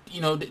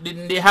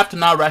they have to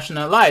now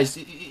rationalize.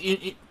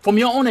 From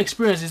your own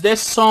experience, is there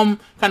some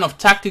kind of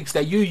tactics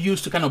that you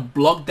use to kind of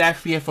block that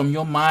fear from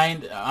your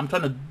mind? I'm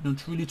trying to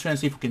really try and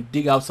see if we can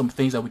dig out some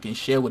things that we can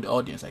share with the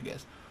audience, I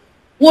guess.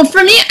 Well,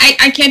 for me,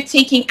 I kept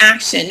taking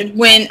action.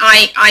 When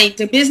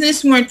the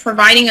business weren't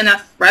providing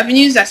enough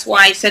revenues, that's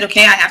why I said,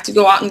 okay, I have to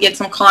go out and get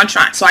some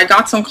contracts. So I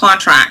got some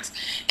contracts,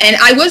 and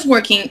I was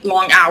working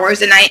long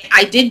hours, and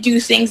I did do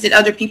things that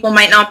other people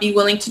might not be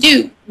willing to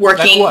do.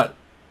 Like what?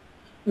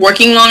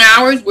 Working long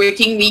hours,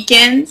 working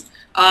weekends.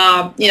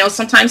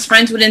 Sometimes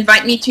friends would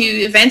invite me to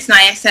events, and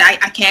I said,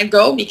 I can't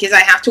go because I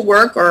have to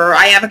work, or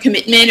I have a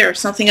commitment, or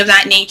something of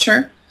that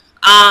nature.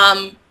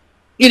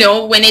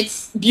 When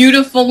it's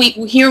beautiful, we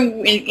here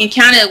in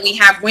Canada, we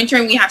have winter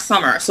and we have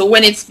summer. So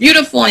when it's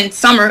beautiful in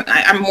summer,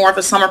 I'm more of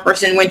a summer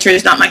person. Winter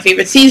is not my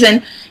favorite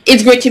season.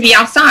 It's great to be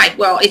outside.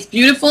 Well, it's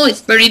beautiful. It's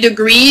 30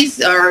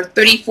 degrees or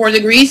 34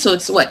 degrees. So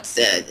it's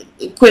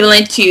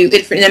equivalent to,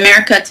 in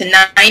America, to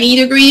 90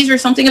 degrees or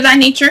something of that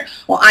nature.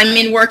 Well,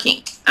 I'm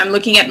working. I'm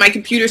looking at my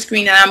computer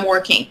screen and I'm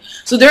working.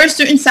 So there are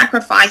certain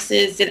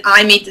sacrifices that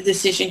I made the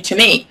decision to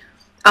make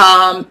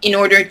in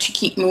order to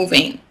keep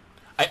moving.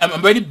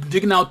 I'm already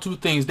digging out two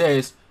things. There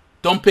is,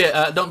 don't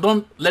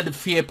let the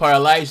fear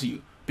paralyze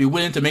you. Be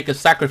willing to make a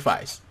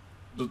sacrifice.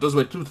 Those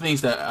were two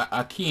things that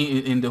are key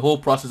in the whole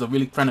process of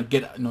really trying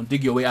to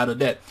dig your way out of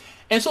debt.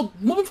 And so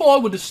moving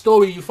forward with the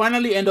story, you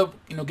finally end up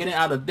getting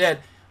out of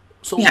debt.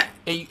 So yeah.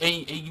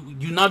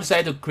 and you now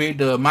decide to create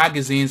the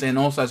magazines, and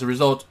also as a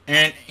result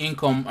earn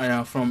income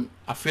from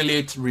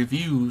affiliate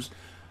reviews.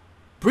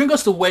 Bring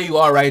us to where you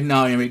are right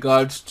now in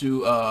regards to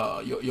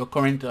your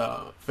current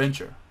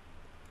venture.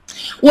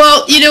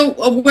 Well,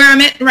 where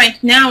I'm at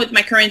right now with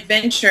my current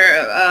venture,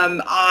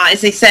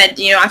 as I said,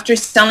 after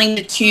selling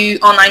the 2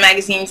 online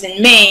magazines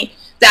in May,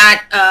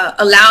 that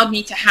allowed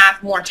me to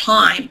have more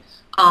time.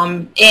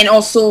 And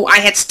also I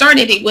had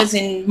started, it was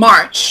in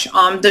March.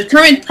 The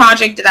current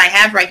project that I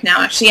have right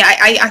now, actually,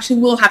 I actually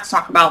will have to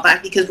talk about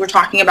that, because we're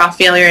talking about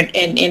failure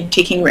and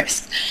taking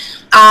risks.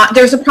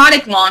 There's a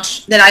product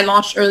launch that I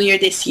launched earlier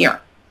this year,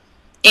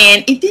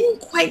 and it didn't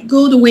quite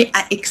go the way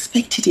I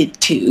expected it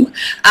to.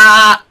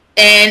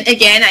 And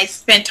again, I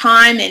spent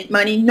time and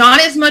money, not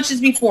as much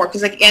as before,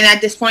 because again, at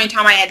this point in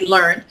time, I had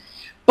learned,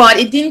 but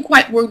it didn't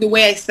quite work the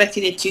way I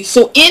expected it to.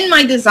 So in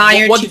my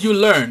desire what did you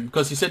learn?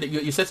 Because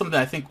you said something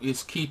I think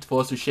is key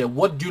for us to share.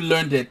 What did you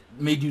learn that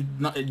made you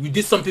you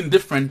did something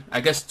different,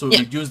 I guess, to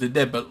reduce the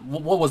debt, but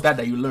what was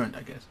that you learned,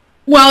 I guess?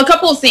 Well, a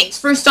couple of things.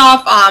 First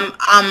off,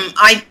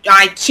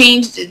 I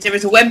changed. There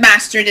was a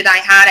webmaster that I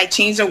had. I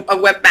changed a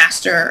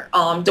webmaster.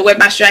 The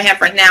webmaster I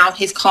have right now,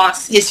 his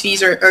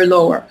fees are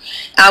lower.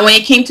 When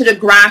it came to the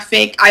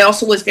graphic, I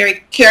also was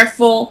very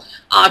careful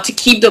to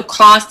keep the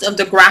cost of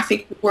the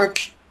graphic work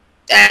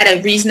at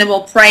a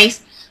reasonable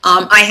price.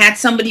 I had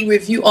somebody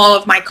review all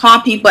of my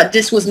copy, but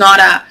this was not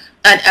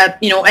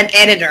an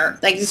editor.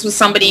 Like, this was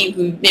somebody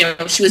who,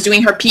 she was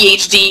doing her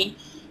PhD.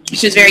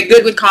 She was very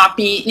good with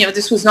copy.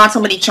 This was not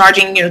somebody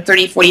charging, $30,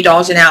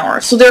 $40 an hour.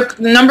 So there are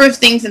a number of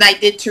things that I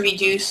did to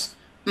reduce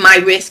my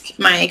risk,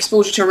 my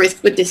exposure to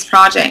risk with this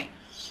project.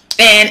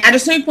 And at a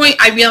certain point,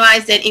 I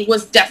realized that it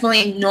was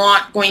definitely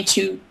not going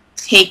to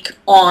take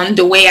on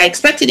the way I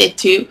expected it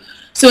to.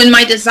 So in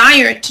my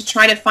desire to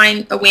try to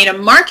find a way to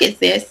market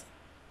this,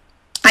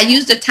 I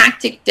used a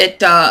tactic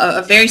that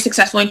a very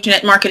successful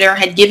internet marketer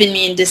had given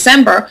me in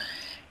December,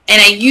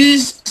 and I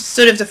used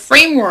sort of the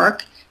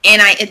framework,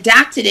 and I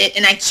adapted it,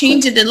 and I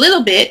changed it a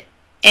little bit.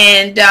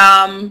 And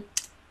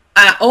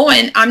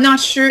Owen, I'm not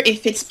sure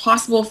if it's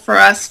possible for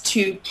us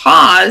to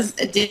pause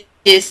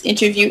this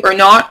interview or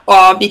not,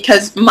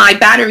 because my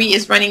battery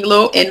is running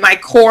low and my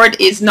cord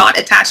is not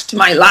attached to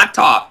my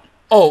laptop.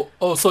 Oh,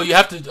 so you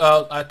have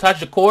to attach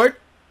the cord?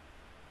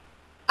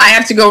 I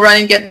have to go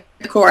run and get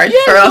the cord,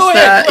 Yeah, or else go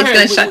ahead. Go it's ahead.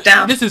 going to shut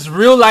down. This is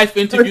real life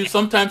interview.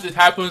 Sometimes it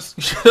happens.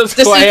 Just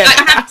go ahead.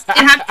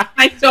 I have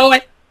my phone.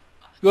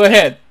 Go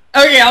ahead.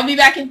 Okay, I'll be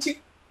back in 2.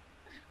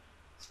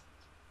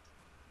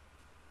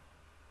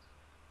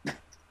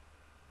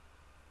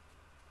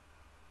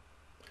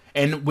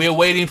 And we're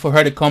waiting for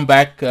her to come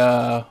back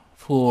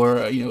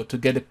for to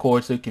get the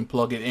cord so you can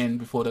plug it in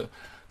before the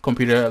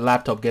computer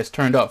laptop gets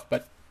turned off.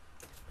 But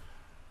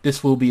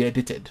this will be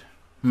edited.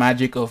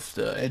 Magic of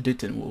the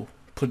editing will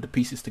put the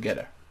pieces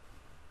together.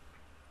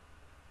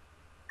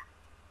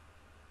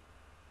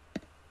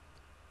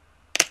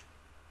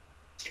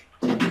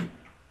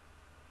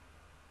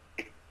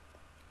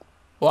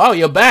 Wow,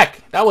 you're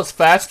back. That was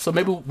fast. So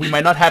maybe we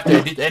might not have to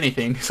edit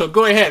anything. So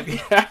go ahead.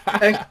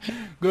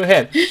 Go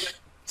ahead.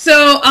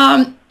 So,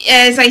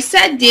 as I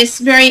said, this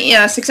very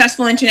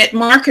successful internet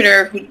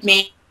marketer who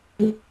made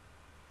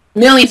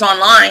millions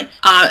online,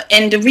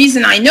 and the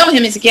reason I know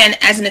him is, again,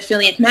 as an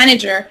affiliate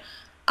manager,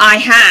 I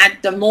had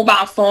the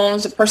mobile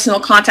phones, the personal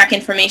contact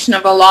information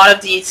of a lot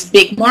of these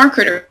big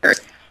marketers.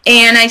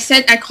 And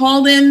I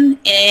called him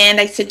and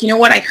I said, you know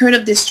what, I heard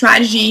of this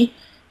strategy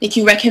that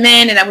you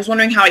recommend, and I was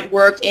wondering how it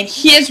worked. And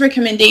his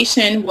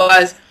recommendation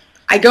was,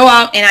 I go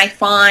out and I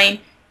find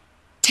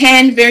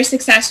 10 very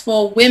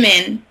successful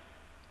women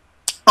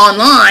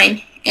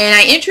online, and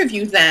I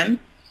interview them,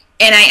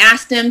 and I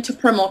ask them to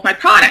promote my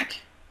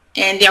product,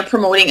 and they're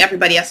promoting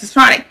everybody else's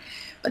product.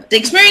 But the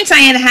experience I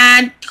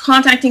had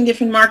contacting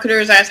different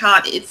marketers, I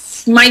thought it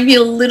might be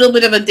a little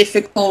bit of a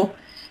difficult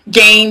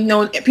game.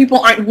 No, people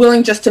aren't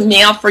willing just to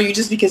mail for you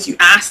just because you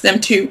ask them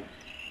to.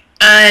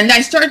 And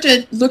I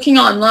started looking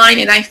online,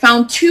 and I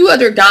found 2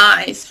 other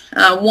guys.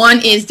 One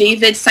is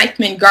David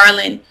Siteman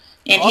Garland,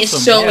 and Awesome,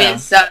 his show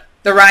is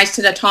The Rise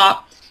to the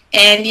Top.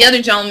 And the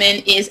other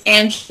gentleman is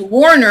Andrew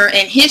Warner,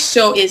 and his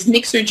show is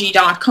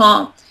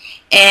Mixergy.com.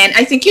 And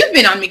I think you've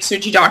been on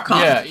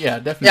Mixergy.com. Yeah,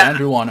 definitely. Yeah.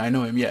 Andrew Warner, I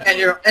know him, yeah.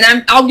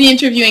 And I'll be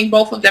interviewing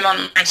both of them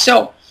on my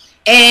show.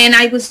 And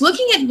I was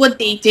looking at what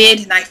they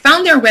did, and I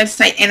found their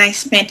website, and I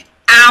spent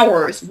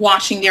hours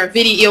watching their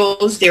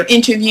videos, their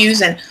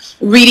interviews, and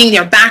reading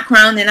their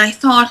background. And I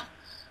thought,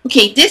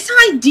 okay, this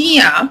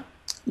idea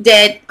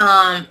that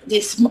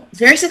this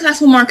very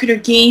successful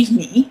marketer gave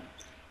me,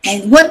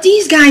 and what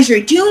these guys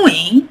are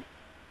doing,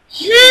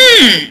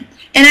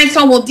 and I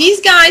thought, well, these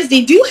guys,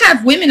 they do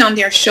have women on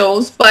their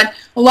shows, but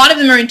a lot of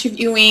them are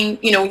interviewing,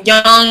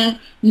 young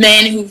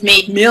men who've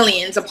made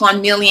millions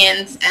upon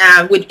millions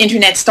with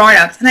internet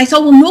startups. And I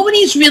thought, well,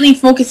 nobody's really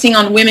focusing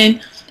on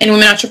women and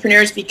women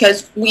entrepreneurs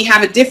because we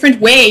have a different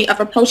way of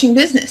approaching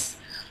business.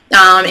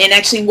 And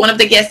actually, one of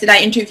the guests that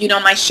I interviewed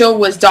on my show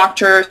was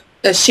Dr.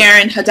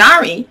 Sharon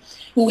Hadari,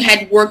 who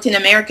had worked in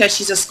America.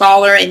 She's a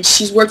scholar, and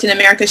she's worked in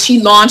America. She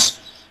launched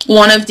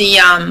one of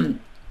the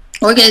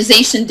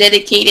organizations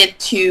dedicated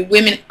to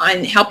women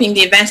and helping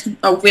the advancement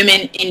of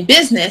women in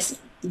business,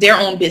 their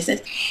own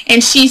business.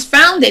 And she's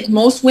found that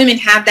most women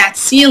have that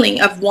ceiling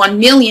of $1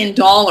 million.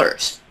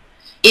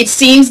 It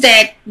seems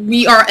that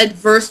we are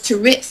adverse to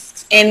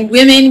risks, and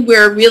women,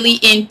 we're really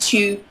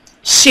into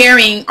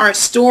sharing our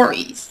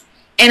stories.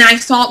 And I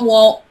thought,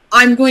 well,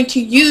 I'm going to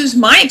use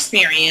my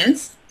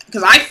experience,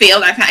 because I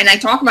failed, and I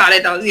talk about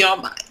it,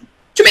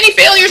 too many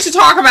failures to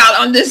talk about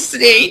on this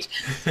stage.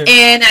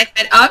 And I've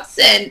had ups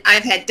and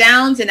I've had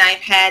downs and I've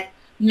had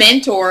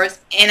mentors,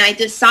 and I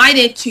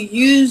decided to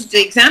use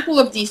the example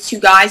of these 2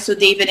 guys, so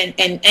David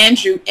and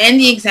Andrew, and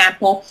the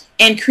example,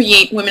 and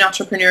create Women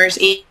Entrepreneurs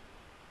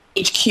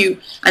HQ.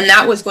 And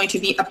that was going to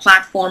be a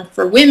platform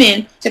for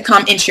women to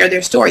come and share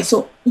their story.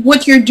 So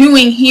what you're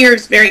doing here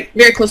is very,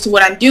 very close to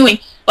what I'm doing,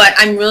 but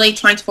I'm really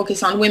trying to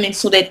focus on women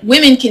so that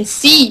women can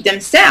see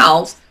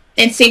themselves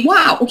and say,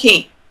 wow,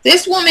 okay,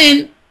 this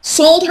woman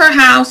sold her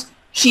house,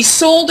 she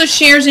sold the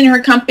shares in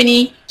her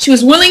company, she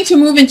was willing to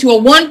move into a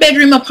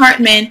 1-bedroom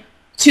apartment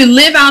to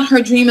live out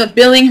her dream of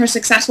building her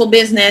successful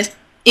business.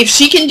 If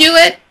she can do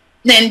it,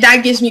 then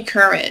that gives me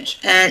courage.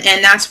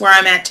 And that's where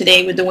I'm at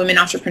today with the Women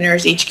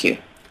Entrepreneurs HQ.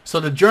 So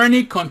the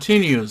journey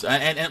continues,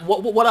 and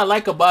what I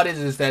like about it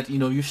is that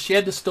you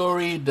shared the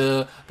story,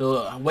 the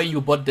when you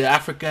bought the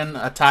African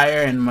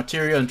attire and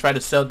material and tried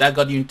to sell that,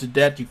 got you into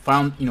debt. You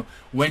found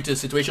went to a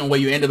situation where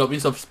you ended up,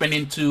 instead of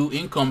spending 2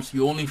 incomes,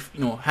 you only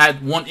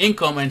had 1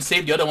 income and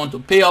saved the other one to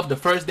pay off the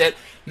first debt.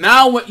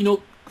 Now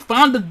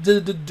found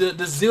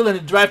the zeal and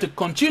the drive to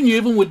continue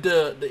even with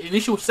the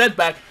initial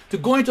setback, to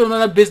go into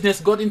another business,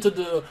 got into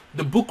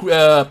the book,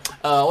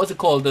 what's it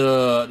called,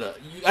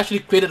 you actually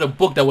created a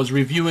book that was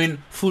reviewing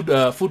food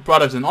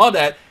products and all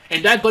that,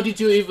 and that got you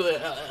to even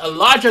a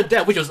larger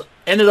debt, which was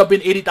ended up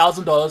being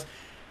 $80,000.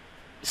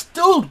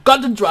 still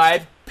got the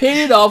drive,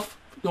 paid it off,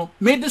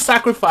 made the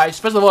sacrifice.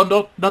 First of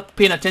all, not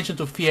paying attention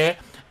to fear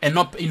and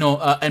not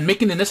and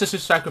making the necessary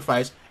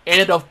sacrifice.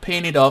 Ended up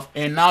paying it off,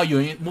 and now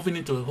you're moving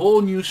into a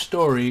whole new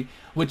story,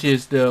 which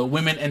is the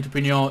Women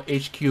Entrepreneur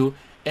HQ,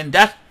 and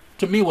that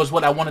to me was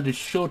what I wanted to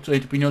show to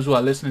entrepreneurs who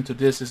are listening to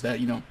this, is that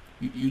you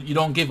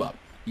don't give up.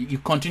 You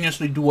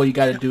continuously do what you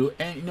got to do,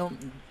 and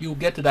you'll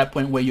get to that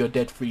point where you're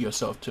debt free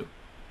yourself too.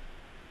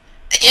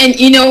 And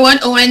you know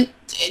what, Owen,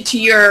 to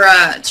your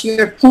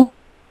point.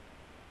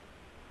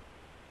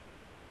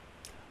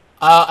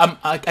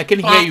 I can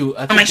hear you.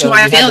 I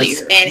think,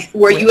 failure. And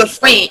were you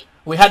afraid?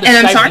 We had the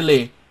Skype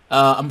delay.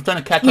 I'm trying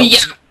to catch up. Yeah.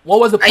 What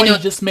was the point you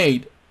just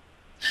made?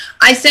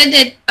 I said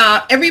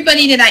that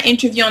everybody that I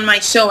interview on my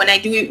show, and I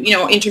do,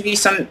 interview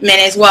some men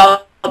as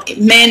well,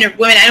 men or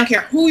women, I don't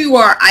care who you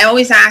are, I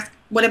always ask,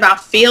 what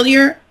about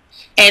failure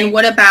and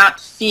what about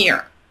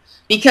fear?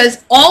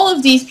 Because all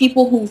of these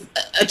people who've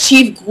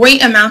achieved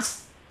great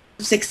amounts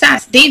of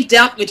success, they've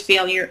dealt with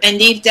failure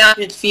and they've dealt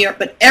with fear,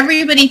 but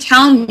everybody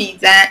tells me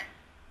that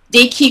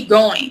they keep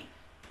going.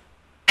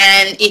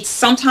 And it's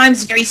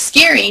sometimes very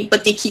scary,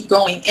 but they keep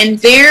going. And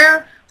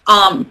their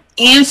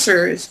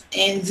answers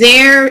and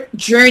their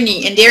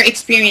journey and their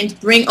experience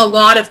bring a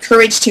lot of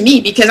courage to me,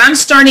 because I'm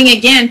starting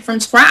again from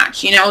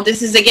scratch.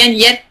 This is, again,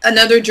 yet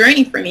another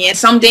journey for me. And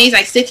some days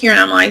I sit here and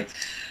I'm like,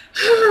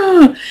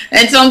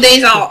 and some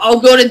days I'll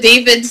go to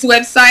David's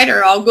website,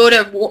 or I'll go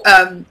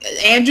to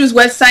Andrew's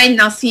website, and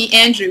I'll see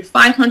Andrew,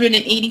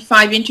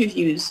 585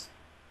 interviews.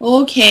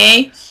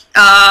 Okay.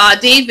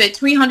 David,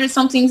 300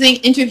 something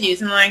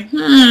interviews. I'm like,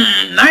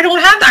 I don't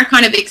have that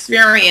kind of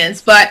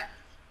experience, but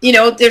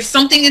there's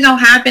something that'll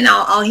happen.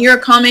 I'll hear a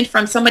comment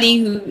from somebody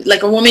who,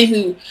 like a woman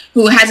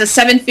who has a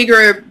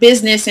 7-figure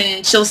business,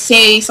 and she'll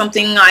say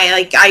something.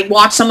 I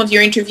watch some of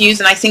your interviews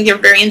and I think they're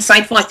very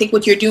insightful. I think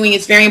what you're doing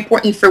is very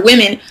important for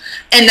women,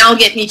 and that'll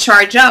get me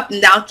charged up,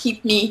 and that'll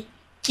keep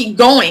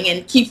going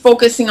and keep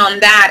focusing on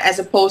that, as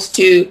opposed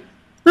to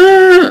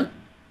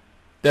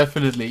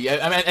Definitely.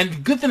 I mean, and the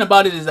good thing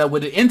about it is that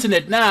with the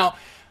internet now,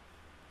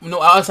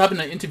 I was having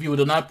an interview with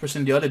another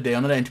person the other day,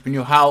 another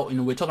entrepreneur, how,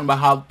 we're talking about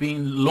how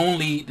being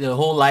lonely the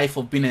whole life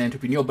of being an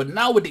entrepreneur. But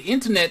now with the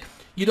internet,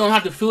 you don't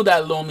have to feel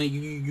that lonely.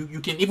 You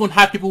can even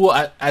have people who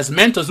are as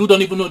mentors who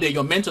don't even know they're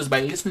your mentors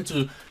by listening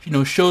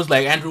to, shows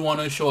like Andrew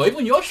Warner's show, or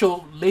even your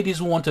show. Ladies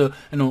who want to,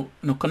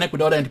 connect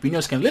with other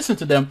entrepreneurs can listen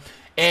to them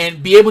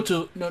and be able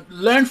to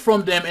learn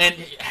from them and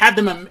have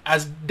them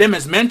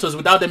as mentors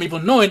without them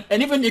even knowing.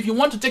 And even if you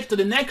want to take it to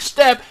the next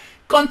step,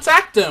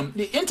 contact them.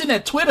 The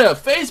internet, Twitter,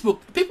 Facebook,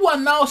 people are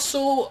now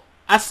so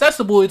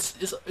accessible.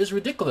 It's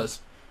ridiculous.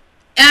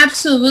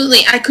 Absolutely.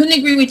 I couldn't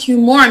agree with you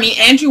more. I mean,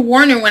 Andrew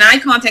Warner, when I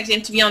contacted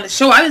him to be on the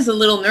show, I was a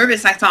little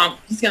nervous. I thought,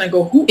 he's going to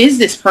go, who is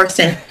this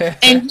person?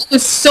 And he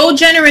was so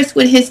generous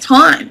with his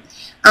time.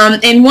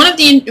 And one of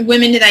the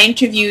women that I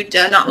interviewed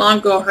not long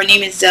ago, her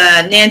name is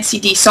Nancy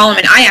D.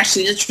 Solomon. I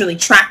actually literally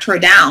tracked her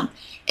down.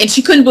 And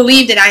she couldn't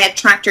believe that I had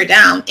tracked her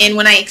down. And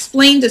when I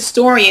explained the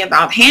story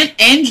about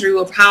Andrew,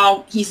 of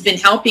how he's been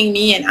helping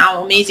me and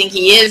how amazing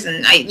he is,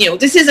 and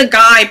this is a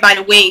guy, by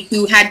the way,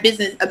 who had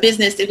a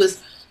business that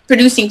was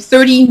producing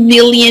 $30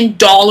 million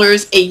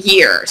a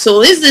year.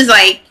 So this is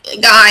like a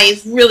guy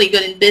is really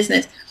good in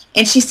business.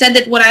 And she said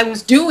that what I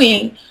was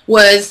doing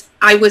was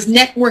I was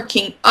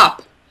networking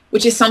up,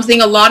 which is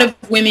something a lot of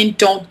women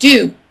don't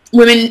do.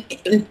 Women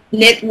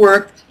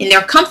network in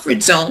their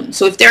comfort zone.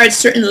 So if they're at a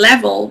certain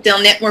level,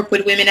 they'll network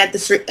with women at the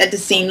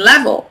same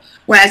level,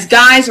 whereas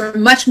guys are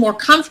much more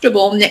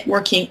comfortable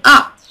networking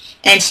up.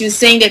 And she was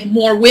saying that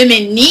more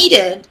women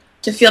needed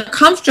to feel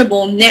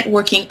comfortable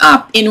networking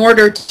up in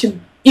order to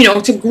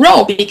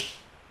grow,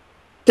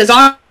 because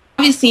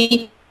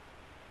obviously.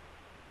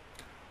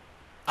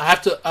 I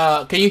have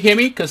to. Can you hear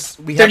me? Because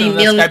we have a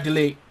Skype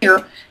delay.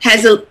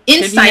 Has an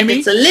insight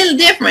that's a little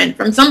different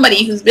from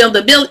somebody who's built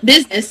a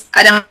business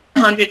at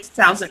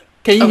 100,000.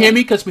 Can you hear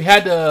me? Because we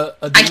had a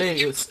delay.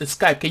 It's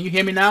Skype. Can you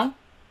hear me now?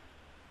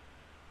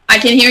 I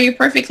can hear you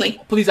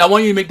perfectly. Please, I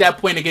want you to make that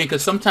point again,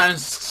 because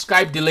sometimes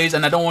Skype delays,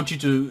 and I don't want you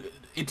to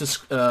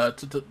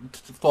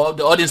for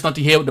the audience not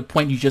to hear the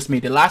point you just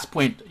made. The last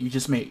point you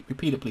just made.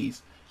 Repeat it,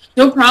 please.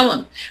 No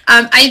problem.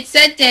 I had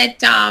said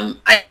that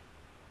I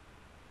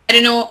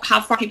don't know how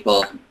far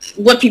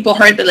what people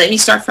heard, but let me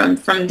start from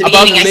the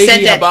beginning. I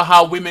said that about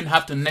how women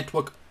have to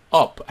network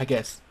up, I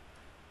guess.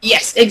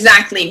 Yes,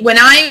 exactly. When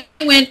I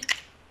went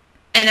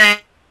and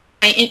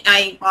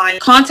I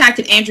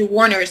contacted Andrew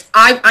Warner,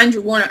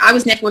 I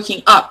was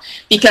networking up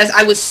because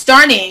I was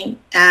starting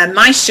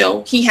my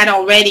show. He had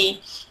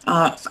already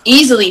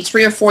easily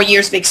 3 or 4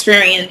 years of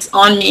experience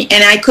on me,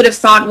 and I could have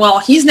thought, well,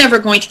 he's never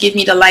going to give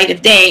me the light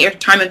of day or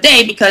time of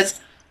day, because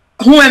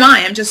who am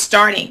I? I'm just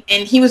starting.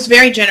 And he was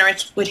very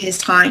generous with his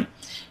time.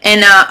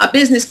 And a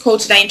business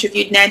coach that I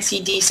interviewed,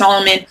 Nancy D.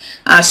 Solomon,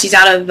 she's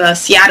out of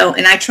Seattle,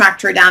 and I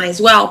tracked her down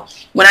as well.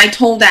 When I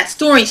told that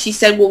story, she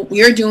said, well, what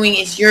you're doing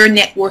is you're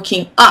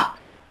networking up.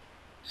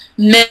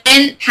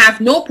 Men have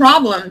no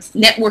problems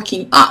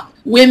networking up.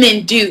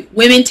 women do.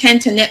 Women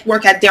tend to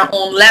network at their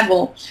own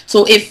level.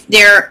 So if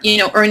they're,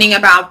 earning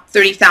about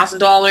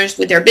 $30,000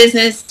 with their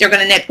business, they're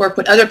going to network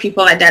with other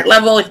people at that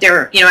level. If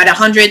they're, at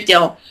 100,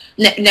 they'll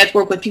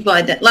network with people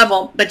at that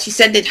level. But she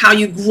said that how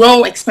you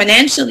grow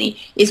exponentially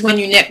is when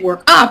you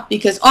network up,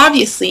 because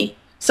obviously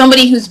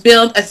somebody who's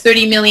built a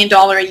 $30 million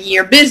a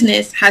year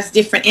business has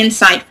different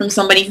insight from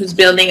somebody who's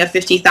building a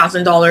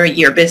 $50,000 a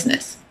year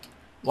business.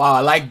 Wow,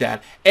 I like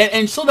that.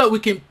 And so that we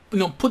can,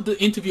 put the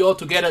interview all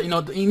together,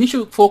 the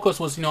initial focus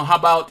was, how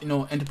about,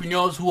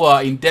 entrepreneurs who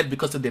are in debt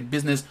because of their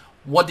business,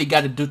 what they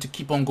got to do to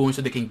keep on going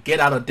so they can get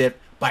out of debt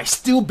by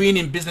still being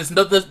in business. And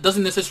that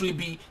doesn't necessarily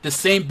be the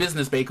same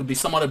business, but it could be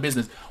some other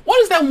business.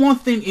 What is that one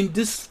thing in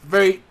this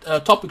very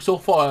topic so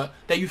far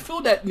that you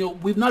feel that,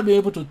 we've not been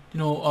able to,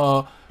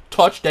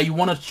 touch, that you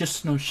want to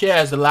just, share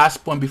as the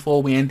last point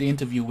before we end the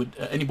interview with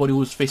anybody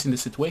who's facing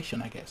this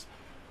situation, I guess?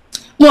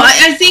 Well,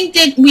 I think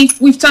that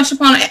we've touched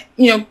upon,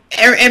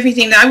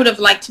 everything that I would have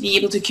liked to be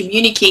able to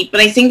communicate.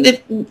 But I think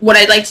that what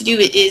I'd like to do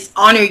is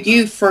honor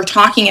you for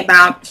talking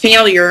about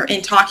failure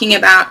and talking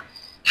about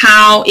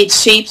how it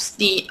shapes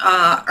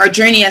our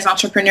journey as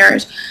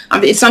entrepreneurs.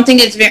 It's something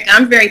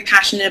I'm very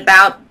passionate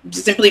about,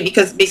 simply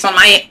because based on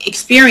my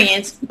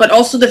experience, but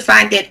also the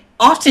fact that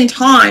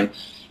oftentimes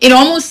it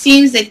almost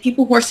seems that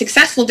people who are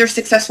successful, they're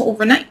successful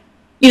overnight.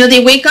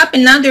 They wake up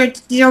and now they're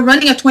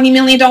running a $20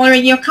 million a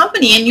year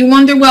company, and you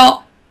wonder,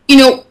 well,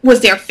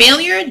 was there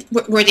failure?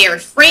 Were they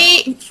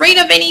afraid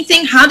of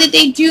anything? How did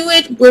they do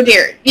it? Were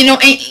there,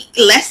 any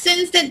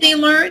lessons that they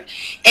learned?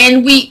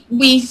 And we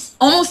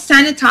almost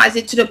sanitize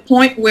it to the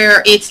point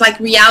where it's like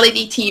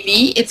reality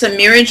TV. It's a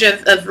mirage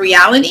of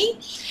reality.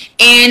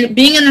 And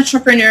being an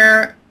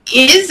entrepreneur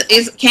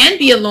can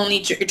be a lonely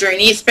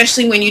journey,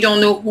 especially when you don't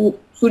know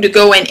who to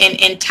go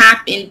and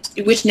tap in,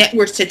 which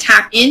networks to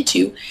tap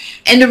into.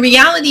 And the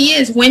reality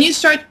is, when you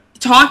start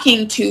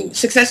talking to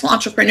successful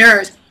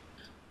entrepreneurs,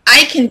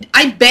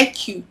 I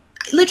bet you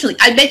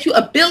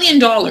 $1 billion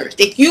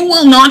that you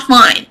will not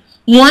find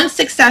one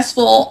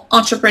successful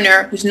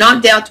entrepreneur who's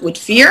not dealt with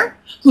fear,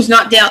 who's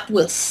not dealt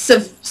with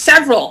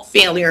several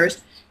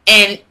failures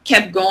and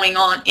kept going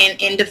on.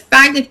 And the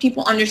fact that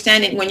people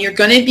understand that when you're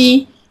going to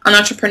be an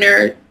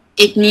entrepreneur,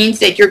 it means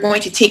that you're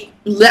going to take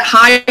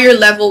higher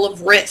level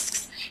of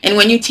risks. And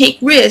when you take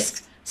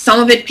risks,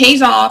 some of it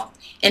pays off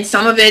and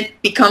some of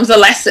it becomes a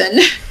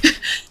lesson.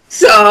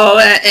 So,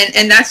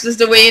 and that's just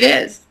the way it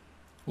is.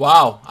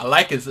 Wow, I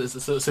like it.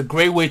 It's a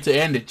great way to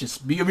end it.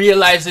 Just be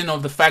realizing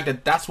of the fact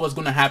that that's what's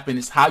going to happen.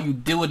 It's how you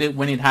deal with it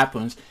when it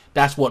happens.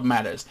 That's what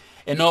matters.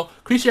 And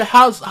Christian,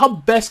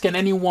 how best can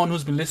anyone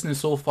who's been listening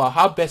so far,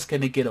 how best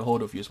can they get a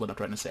hold of you is what I'm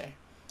trying to say?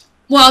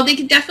 Well, they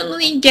can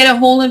definitely get a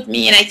hold of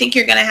me, and I think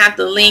you're going to have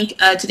the link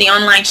to the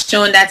online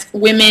show, and that's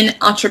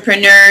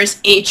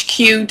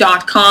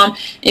womenentrepreneurs.hq.com.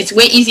 It's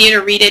way easier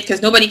to read it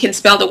because nobody can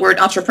spell the word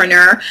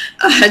entrepreneur.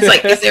 It's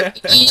like, is there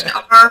E,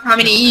 R, how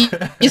many E's,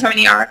 how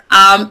many R?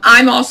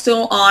 I'm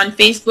also on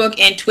Facebook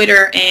and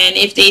Twitter, and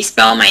if they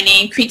spell my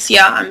name,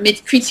 Krizia, I'm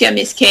Krizia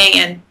Miss K,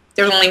 and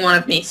there's only one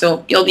of me,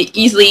 so you'll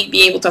easily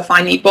be able to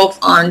find me both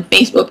on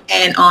Facebook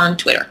and on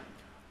Twitter.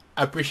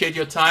 I appreciate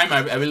your time.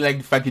 I really like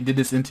the fact you did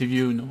this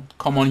interview.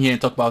 Come on here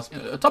and talk about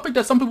a topic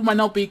that some people might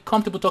not be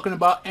comfortable talking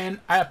about, and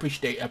I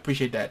appreciate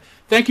that.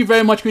 Thank you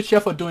very much,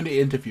 Christian, for doing the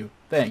interview.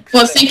 Thanks.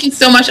 Well, thank you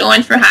so much,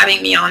 Owen, for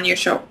having me on your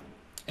show.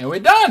 And we're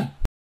done.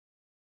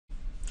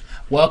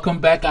 Welcome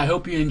back. I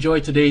hope you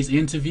enjoyed today's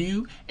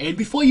interview. And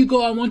before you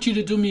go, I want you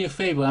to do me a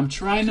favor. I'm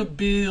trying to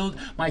build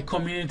my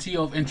community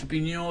of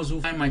entrepreneurs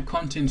who find my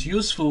content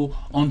useful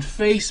on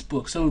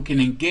Facebook, so we can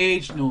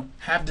engage,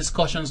 have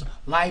discussions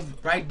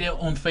live right there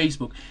on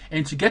Facebook.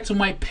 And to get to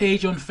my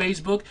page on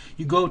Facebook,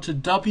 you go to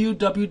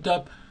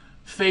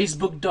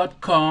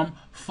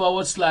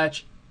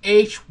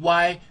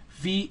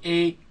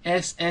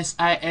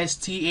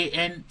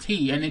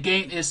www.facebook.com/HYVASSISTANT. And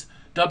again, it's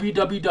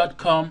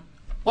www.com.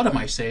 What am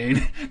I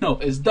saying? No,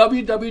 it's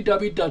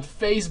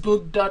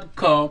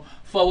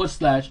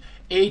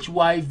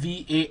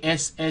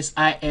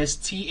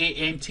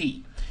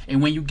www.facebook.com/HYVASSISTANT.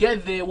 And when you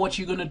get there, what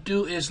you're going to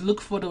do is look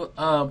for the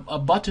a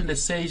button that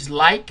says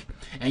like,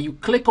 and you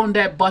click on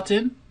that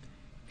button,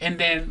 and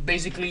then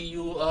basically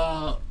you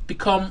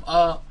become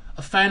a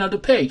fan of the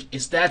page.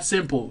 It's that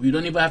simple. You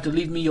don't even have to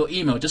leave me your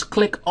email. Just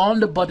click on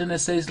the button that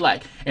says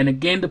like. And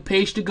again, the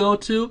page to go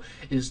to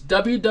is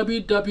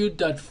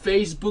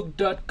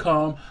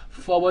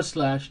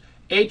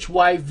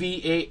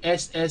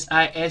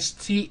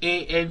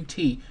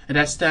www.facebook.com/HYVASSISTANT. And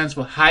that stands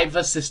for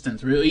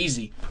HYVAssistant. Real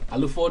easy. I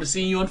look forward to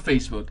seeing you on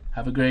Facebook.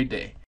 Have a great day.